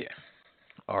Nigeria.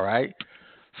 All right.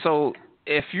 So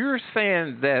if you're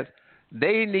saying that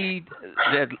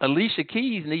that Alicia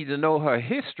Keys needs to know her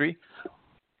history,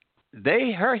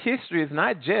 her history is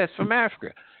not just from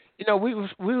Africa. You know, we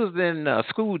was in a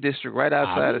school district right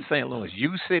outside of St. Louis,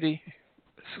 U City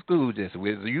School District,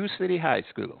 with U City High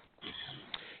School,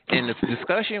 and the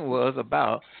discussion was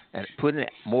about putting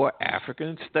more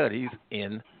African studies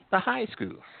in the high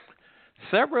school.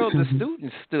 Several of the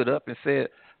students stood up and said,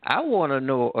 "I want to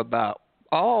know about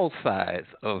all sides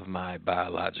of my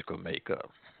biological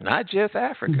makeup, not just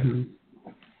Africa."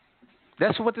 Mm-hmm.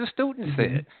 That's what the students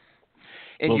said.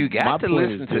 And you got to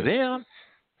listen to them.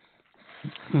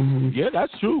 Mm-hmm. Yeah,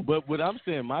 that's true. But what I'm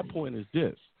saying, my point is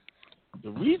this. The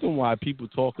reason why people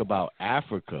talk about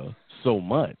Africa so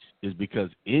much is because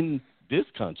in this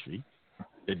country,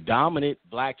 the dominant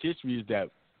black history is that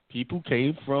people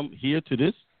came from here to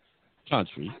this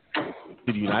country,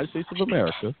 to the United States of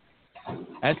America,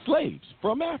 as slaves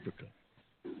from Africa.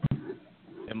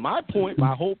 And my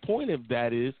whole point of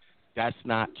that is that's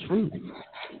not true.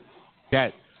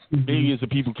 That millions of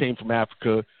people came from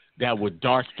Africa that were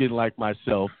dark-skinned like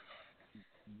myself.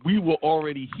 We were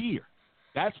already here.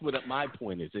 That's what my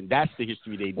point is, and that's the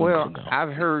history they need to know. Well,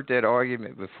 I've heard that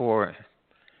argument before,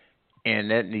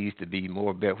 and that needs to be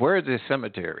more better. Where are the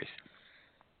cemeteries?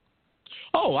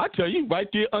 Oh, I tell you, right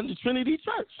there under Trinity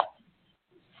Church.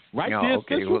 Right there,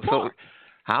 okay. Central Park. So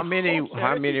how many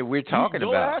we're talking don't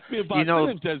about? Ask me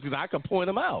about because I can point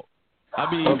them out.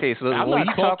 I mean, okay, so I'm when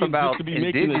not you talk about just to be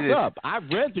making this up. I've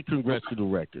read the congressional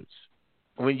records.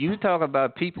 When you talk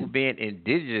about people being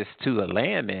indigenous to a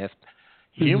landmass,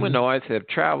 humanoids have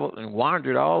traveled and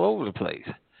wandered all over the place.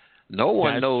 No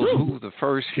one knows who the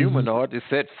first humanoid to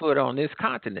set foot on this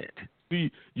continent.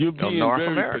 You're being North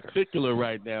very America. particular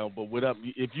right now, but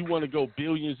if you want to go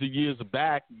billions of years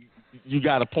back, you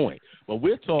got a point. But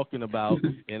we're talking about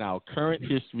in our current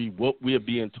history, what we're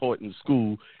being taught in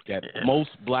school, that most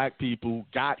black people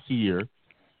got here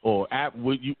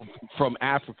from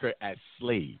Africa as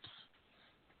slaves.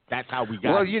 That's how we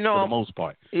got here for the most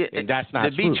part. And that's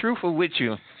not true. To be truthful with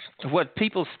you, what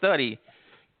people study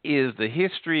is the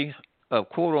history of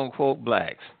quote-unquote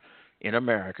blacks in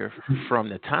America from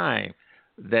the time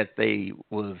that they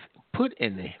was put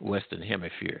in the Western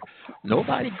Hemisphere.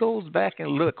 Nobody goes back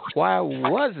and look, why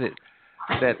was it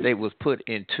that they was put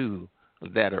into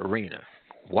that arena?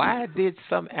 Why did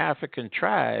some African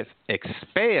tribes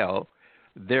expel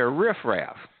their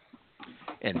riffraff?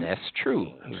 And that's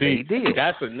true. They did.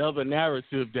 That's another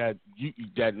narrative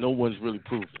that no one's really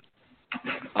proven.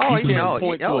 Oh,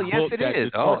 yes, it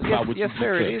is. Oh, yes,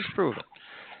 sir, it is proven.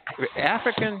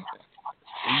 African,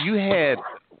 you had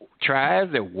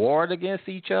tribes that warred against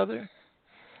each other,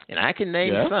 and I can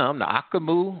name some. The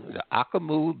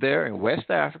Akamu there in West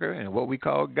Africa and what we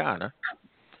call Ghana.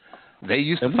 They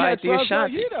used to fight the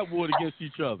Ashanti. That warred against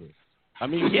each other. I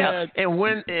mean, and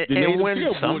when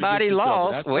somebody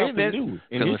lost, wait a minute.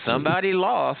 When somebody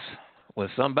lost,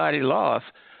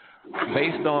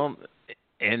 based on,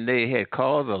 and they had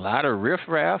caused a lot of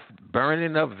riffraff,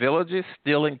 burning up villages,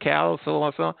 stealing cattle, so on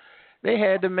and so on. They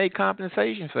had to make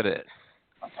compensation for that.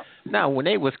 Now, when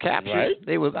they was captured,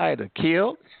 they was either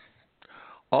killed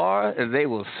or they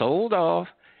were sold off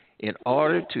in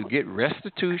order to get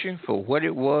restitution for what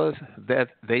it was that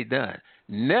they done.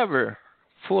 Never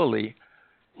fully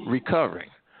recovering.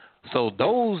 So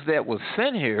those that was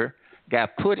sent here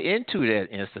got put into that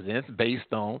incident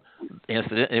based on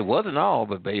incident. It wasn't all,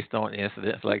 but based on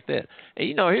incidents like that.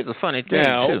 And here's a funny thing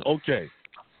too. Okay.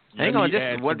 Hang on,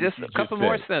 just a couple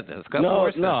more sentences. No,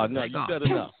 you said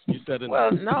enough. You said enough.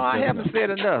 Well, no, I haven't said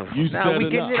enough. Now we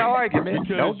get into the argument.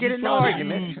 Don't get in the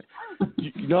argument.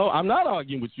 No, I'm not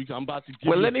arguing with you. I'm about to give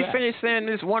Well, let me finish saying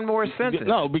this one more sentence.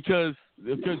 No, because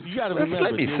you got to remember.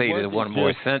 Let me say this one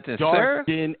more sentence, sir.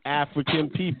 Dark-skinned African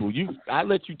people. I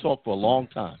let you talk for a long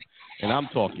time, and I'm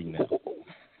talking now.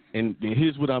 And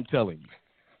here's what I'm telling you.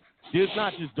 There's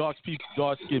not just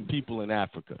dark-skinned people in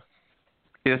Africa.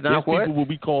 There's not what? People will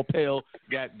be called pale.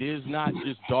 That there's not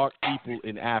just dark people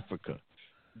in Africa.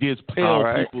 There's pale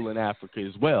people in Africa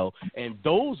as well, and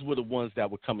those were the ones that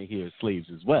were coming here as slaves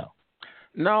as well.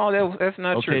 No, that's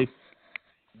not true.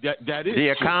 That is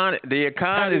The true.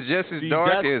 Akan is just as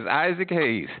dark as Isaac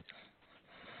Hayes.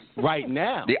 Right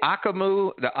now. The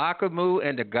Akamu,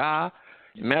 and the Ga.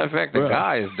 Matter of fact, the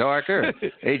Ga is darker.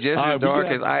 They just as dark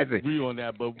as Isaac. Agree on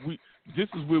that, but this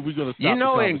is where we're gonna stop. In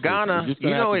Ghana,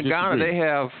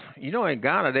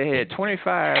 they had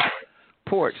 25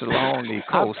 ports along the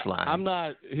coastline. I'm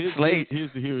not. Here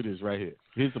it is right here.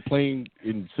 Here's the plain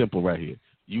and simple right here.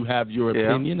 You have your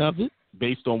opinion of it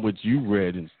based on what you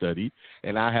read and studied,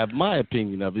 and I have my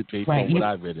opinion of it based on what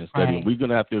I read and studied. Right. We're going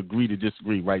to have to agree to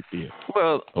disagree right there.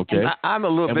 Well, okay. I'm a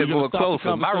little bit more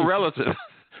closer. My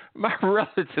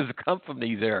relatives come from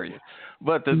these areas.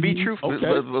 But to be truthful,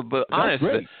 but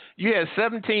honestly, you got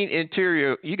 17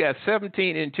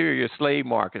 interior slave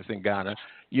markets in Ghana.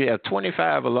 You have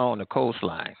 25 along the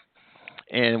coastline.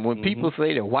 And when people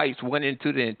say that whites went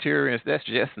into the interior, that's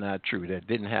just not true. That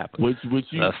didn't happen.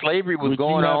 Slavery was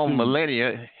going on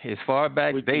millennia, as far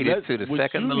back dated to the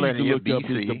second millennium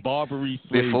BC. The Barbary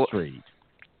slave trade.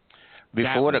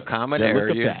 Before the Common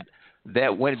Area.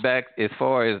 That went back as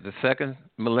far as the second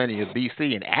millennium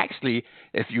BC. And actually,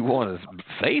 if you want to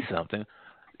say something,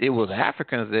 it was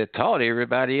Africans that taught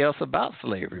everybody else about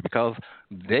slavery because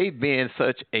they've been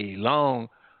such a long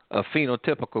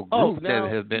phenotypical group that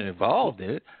has been involved in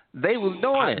it. They was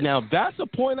doing it. Now, that's a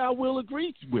point I will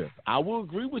agree with. I will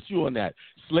agree with you on that.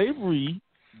 Slavery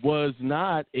was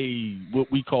not what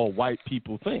we call white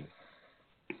people thing.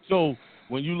 So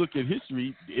when you look at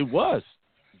history, it was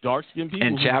dark-skinned people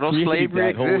and chattel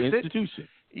slavery that whole existed. Institution.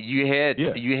 You had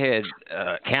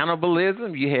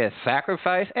cannibalism. You had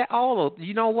sacrifice. All of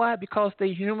you know why? Because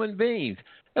they're human beings.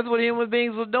 That's what human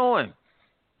beings were doing.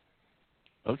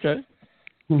 Okay.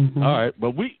 Mm-hmm. All right,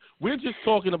 but we're just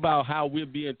talking about how we're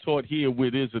being taught here where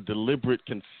there's a deliberate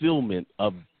concealment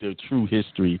of the true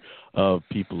history of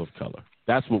people of color.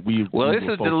 That's what we. Well, this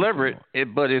is deliberate,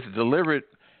 but it's deliberate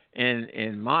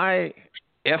in my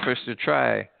efforts to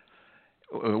try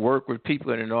work with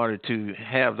people in order to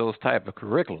have those type of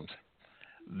curriculums.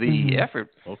 The effort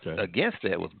against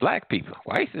that was black people.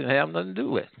 Whites didn't have nothing to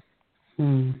do with it.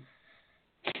 Mm.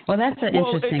 Well, that's an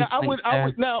interesting point.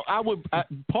 I would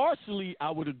partially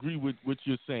agree with what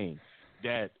you're saying,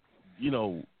 that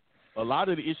a lot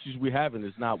of the issues we're having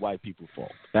is not white people's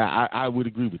fault. I would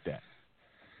agree with that.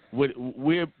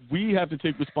 We have to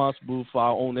take responsibility for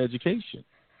our own education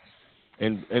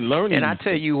and learning. And I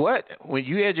tell you what, when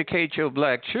you educate your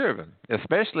black children,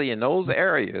 especially in those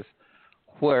areas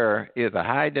where is a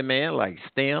high demand like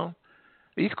STEM,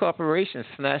 these corporations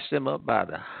snatch them up by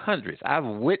the hundreds. I've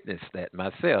witnessed that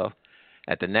myself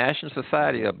at the National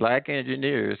Society of Black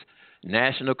Engineers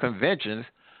national conventions,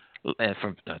 and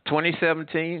from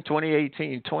 2017,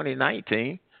 2018,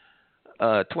 2019,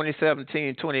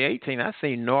 2017, 2018, I've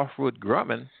seen Northrop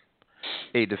Grumman,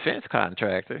 a defense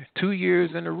contractor, 2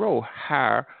 years in a row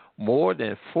hire more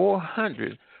than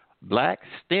 400 black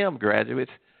STEM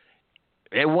graduates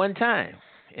at one time.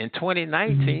 In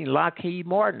 2019, Lockheed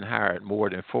Martin hired more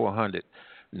than 400,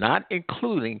 not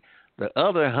including the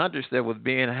other hundreds that was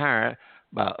being hired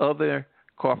by other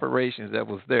corporations that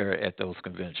was there at those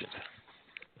conventions.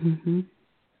 Mm-hmm.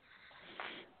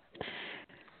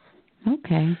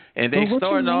 Okay. And they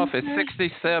starting off at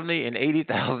 $60,000, $70,000, and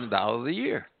 $80,000 a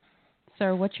year.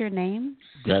 Sir, what's your name?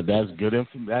 That's good.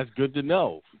 That's good to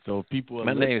know. So if people are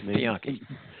My name is Pianki.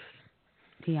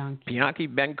 Pianki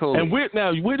Benkoli. And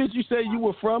where did you say you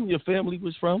were from? Your family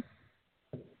was from?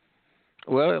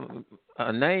 Well,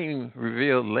 a name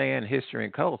revealed land, history,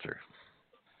 and culture.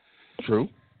 True.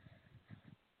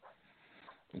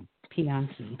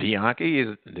 Pianki.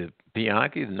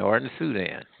 Pianki is Northern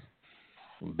Sudan.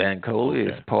 Benkoli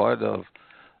is part of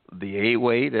the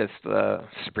A-way that's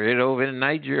spread over in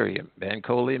Nigeria.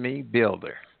 Benkoli means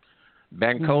builder.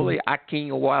 Benkoli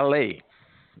Akinwale.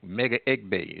 Mega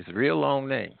Egbe. It's a real long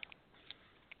name.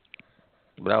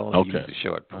 But I only use the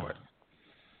short part.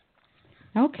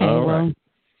 Okay. All right. Well,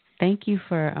 thank you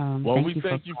for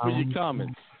thank you for your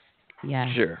comments.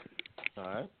 Yeah. Sure. All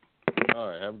right.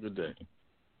 Have a good day. Okay.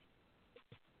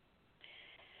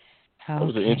 That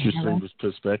was an interesting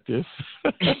perspective.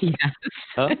 Yes.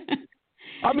 Huh?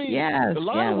 I mean, yes, a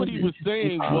lot of what he was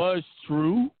saying was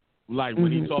true. Like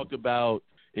when he talked about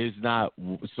it's not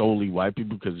solely white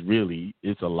people, because really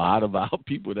it's a lot of our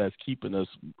people that's keeping us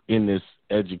in this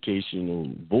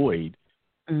educational void.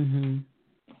 Mm-hmm.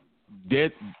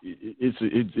 That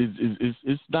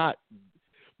it's not.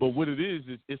 But what it is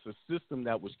it's a system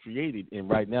that was created, and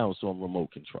right now it's on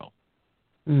remote control.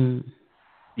 Mm.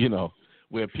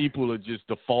 Where people are just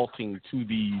defaulting to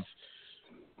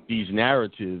these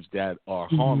narratives that are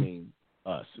harming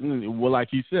us. Well, like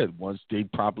he said, once they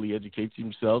properly educate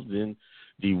themselves, then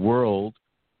the world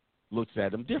looks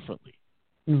at them differently.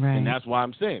 Right. And that's why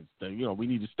I'm saying that, we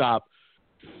need to stop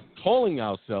calling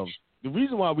ourselves. The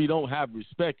reason why we don't have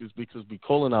respect is because we're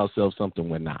calling ourselves something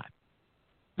we're not.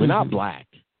 We're not black.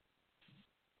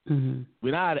 Mm-hmm.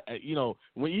 We're not.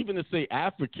 When even to say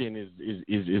African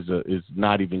is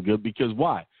not even good, because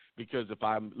why? Because if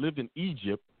I live in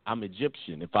Egypt, I'm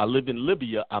Egyptian. If I live in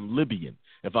Libya, I'm Libyan.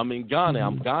 If I'm in Ghana,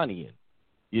 I'm Ghanaian.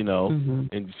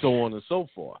 And so on and so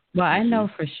forth. Well, I know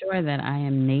for sure that I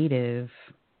am native.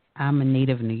 I'm a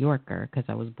native New Yorker because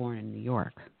I was born in New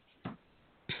York.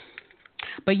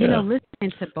 But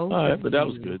listening to both of you, but that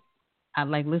was good. I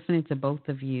like listening to both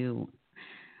of you.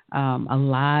 A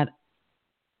lot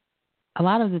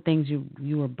of the things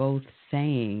you were both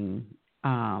saying,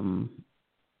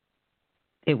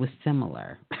 it was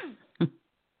similar.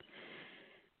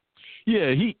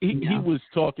 Yeah, he was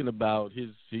talking about his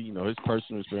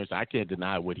personal experience. I can't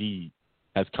deny what he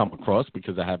has come across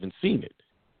because I haven't seen it,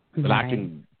 but I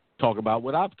can talk about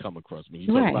what I've come across. When you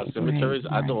talk about cemeteries,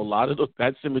 I know a lot of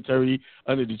that cemetery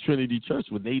under the Trinity Church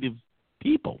with Native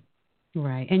people.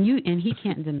 Right, and he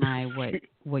can't deny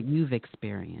what you've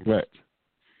experienced.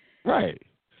 Right.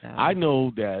 So. I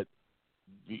know that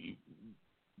the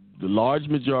large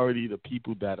majority of the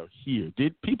people that are here,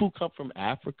 did people come from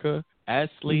Africa as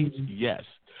slaves? Yes.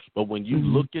 But when you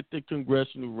look at the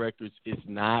congressional records, it's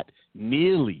not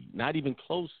even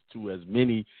close to as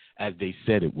many as they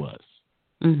said it was.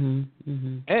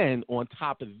 And on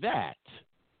top of that,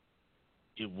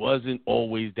 it wasn't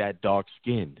always that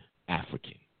dark-skinned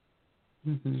African.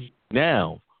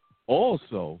 Now,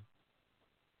 also,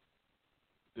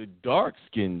 the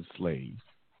dark-skinned slave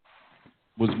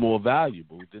was more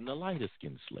valuable than the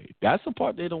lighter-skinned slave. That's the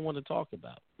part they don't want to talk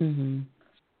about.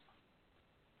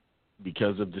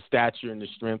 Because of the stature and the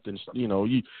strength, and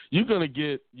you're gonna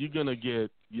get you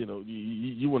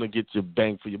want to get your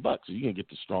bang for your buck, so you're gonna get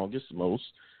the strongest, most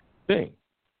thing.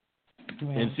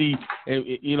 Right. And see,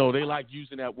 they like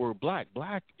using that word black.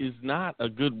 Black is not a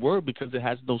good word because it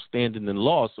has no standing in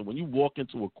law. So when you walk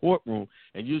into a courtroom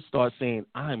and you start saying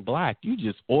I'm black, you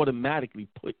just automatically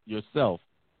put yourself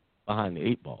behind the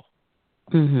 8 ball.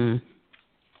 You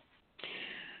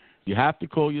have to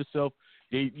call yourself,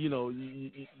 who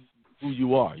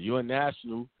you are. You're a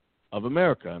national of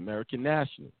America, American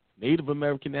national, Native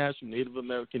American national, Native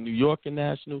American New Yorker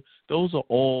national. Those are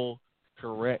all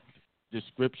correct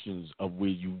descriptions of who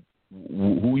you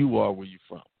are, where you're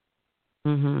from.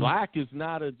 Black is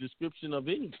not a description of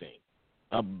anything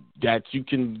that you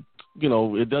can,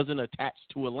 it doesn't attach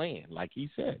to a land, like he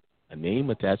said, a name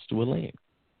attached to a land.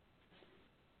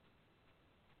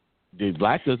 The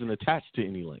black doesn't attach to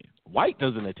any land. White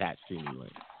doesn't attach to any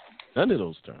land. None of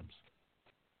those terms.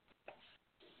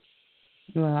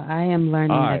 Well, I am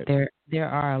learning that there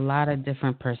are a lot of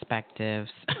different perspectives,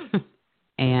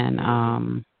 and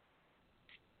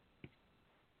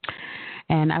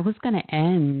I was going to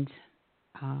end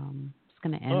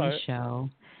the show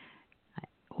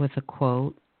with a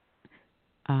quote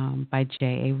by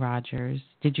J.A. Rogers.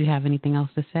 Did you have anything else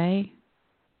to say?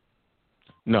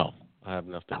 No, I have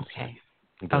nothing to say.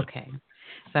 Okay.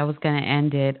 So I was going to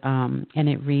end it, and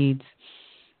it reads,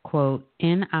 quote,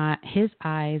 his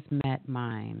eyes met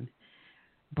mine,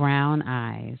 brown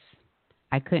eyes.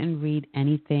 I couldn't read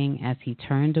anything as he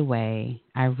turned away.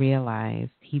 I realized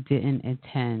he didn't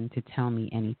intend to tell me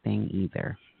anything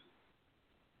either.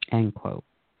 End quote.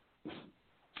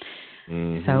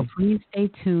 So please stay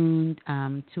tuned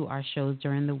to our shows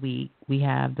during the week. We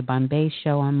have the Bombay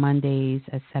Show on Mondays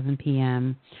at 7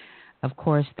 p.m., of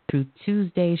course, through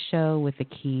Tuesday's show with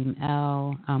Akeem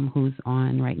L., who's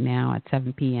on right now at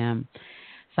 7 p.m.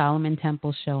 Solomon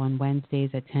Temple Show on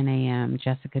Wednesdays at 10 a.m.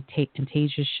 Jessica and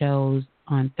Tasia's shows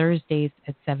on Thursdays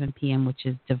at 7 p.m., which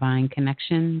is Divine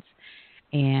Connections.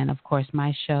 And, of course,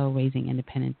 my show, Raising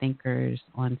Independent Thinkers,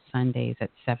 on Sundays at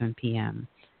 7 p.m.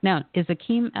 Now, is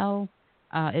Akeem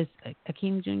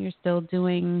Jr. still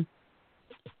doing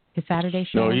his Saturday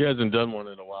show? No, he hasn't done one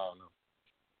in a while, no.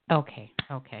 Okay.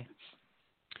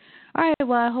 All right,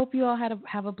 well, I hope you all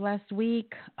have a blessed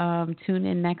week. Tune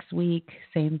in next week,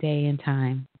 same day and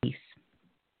time. Peace.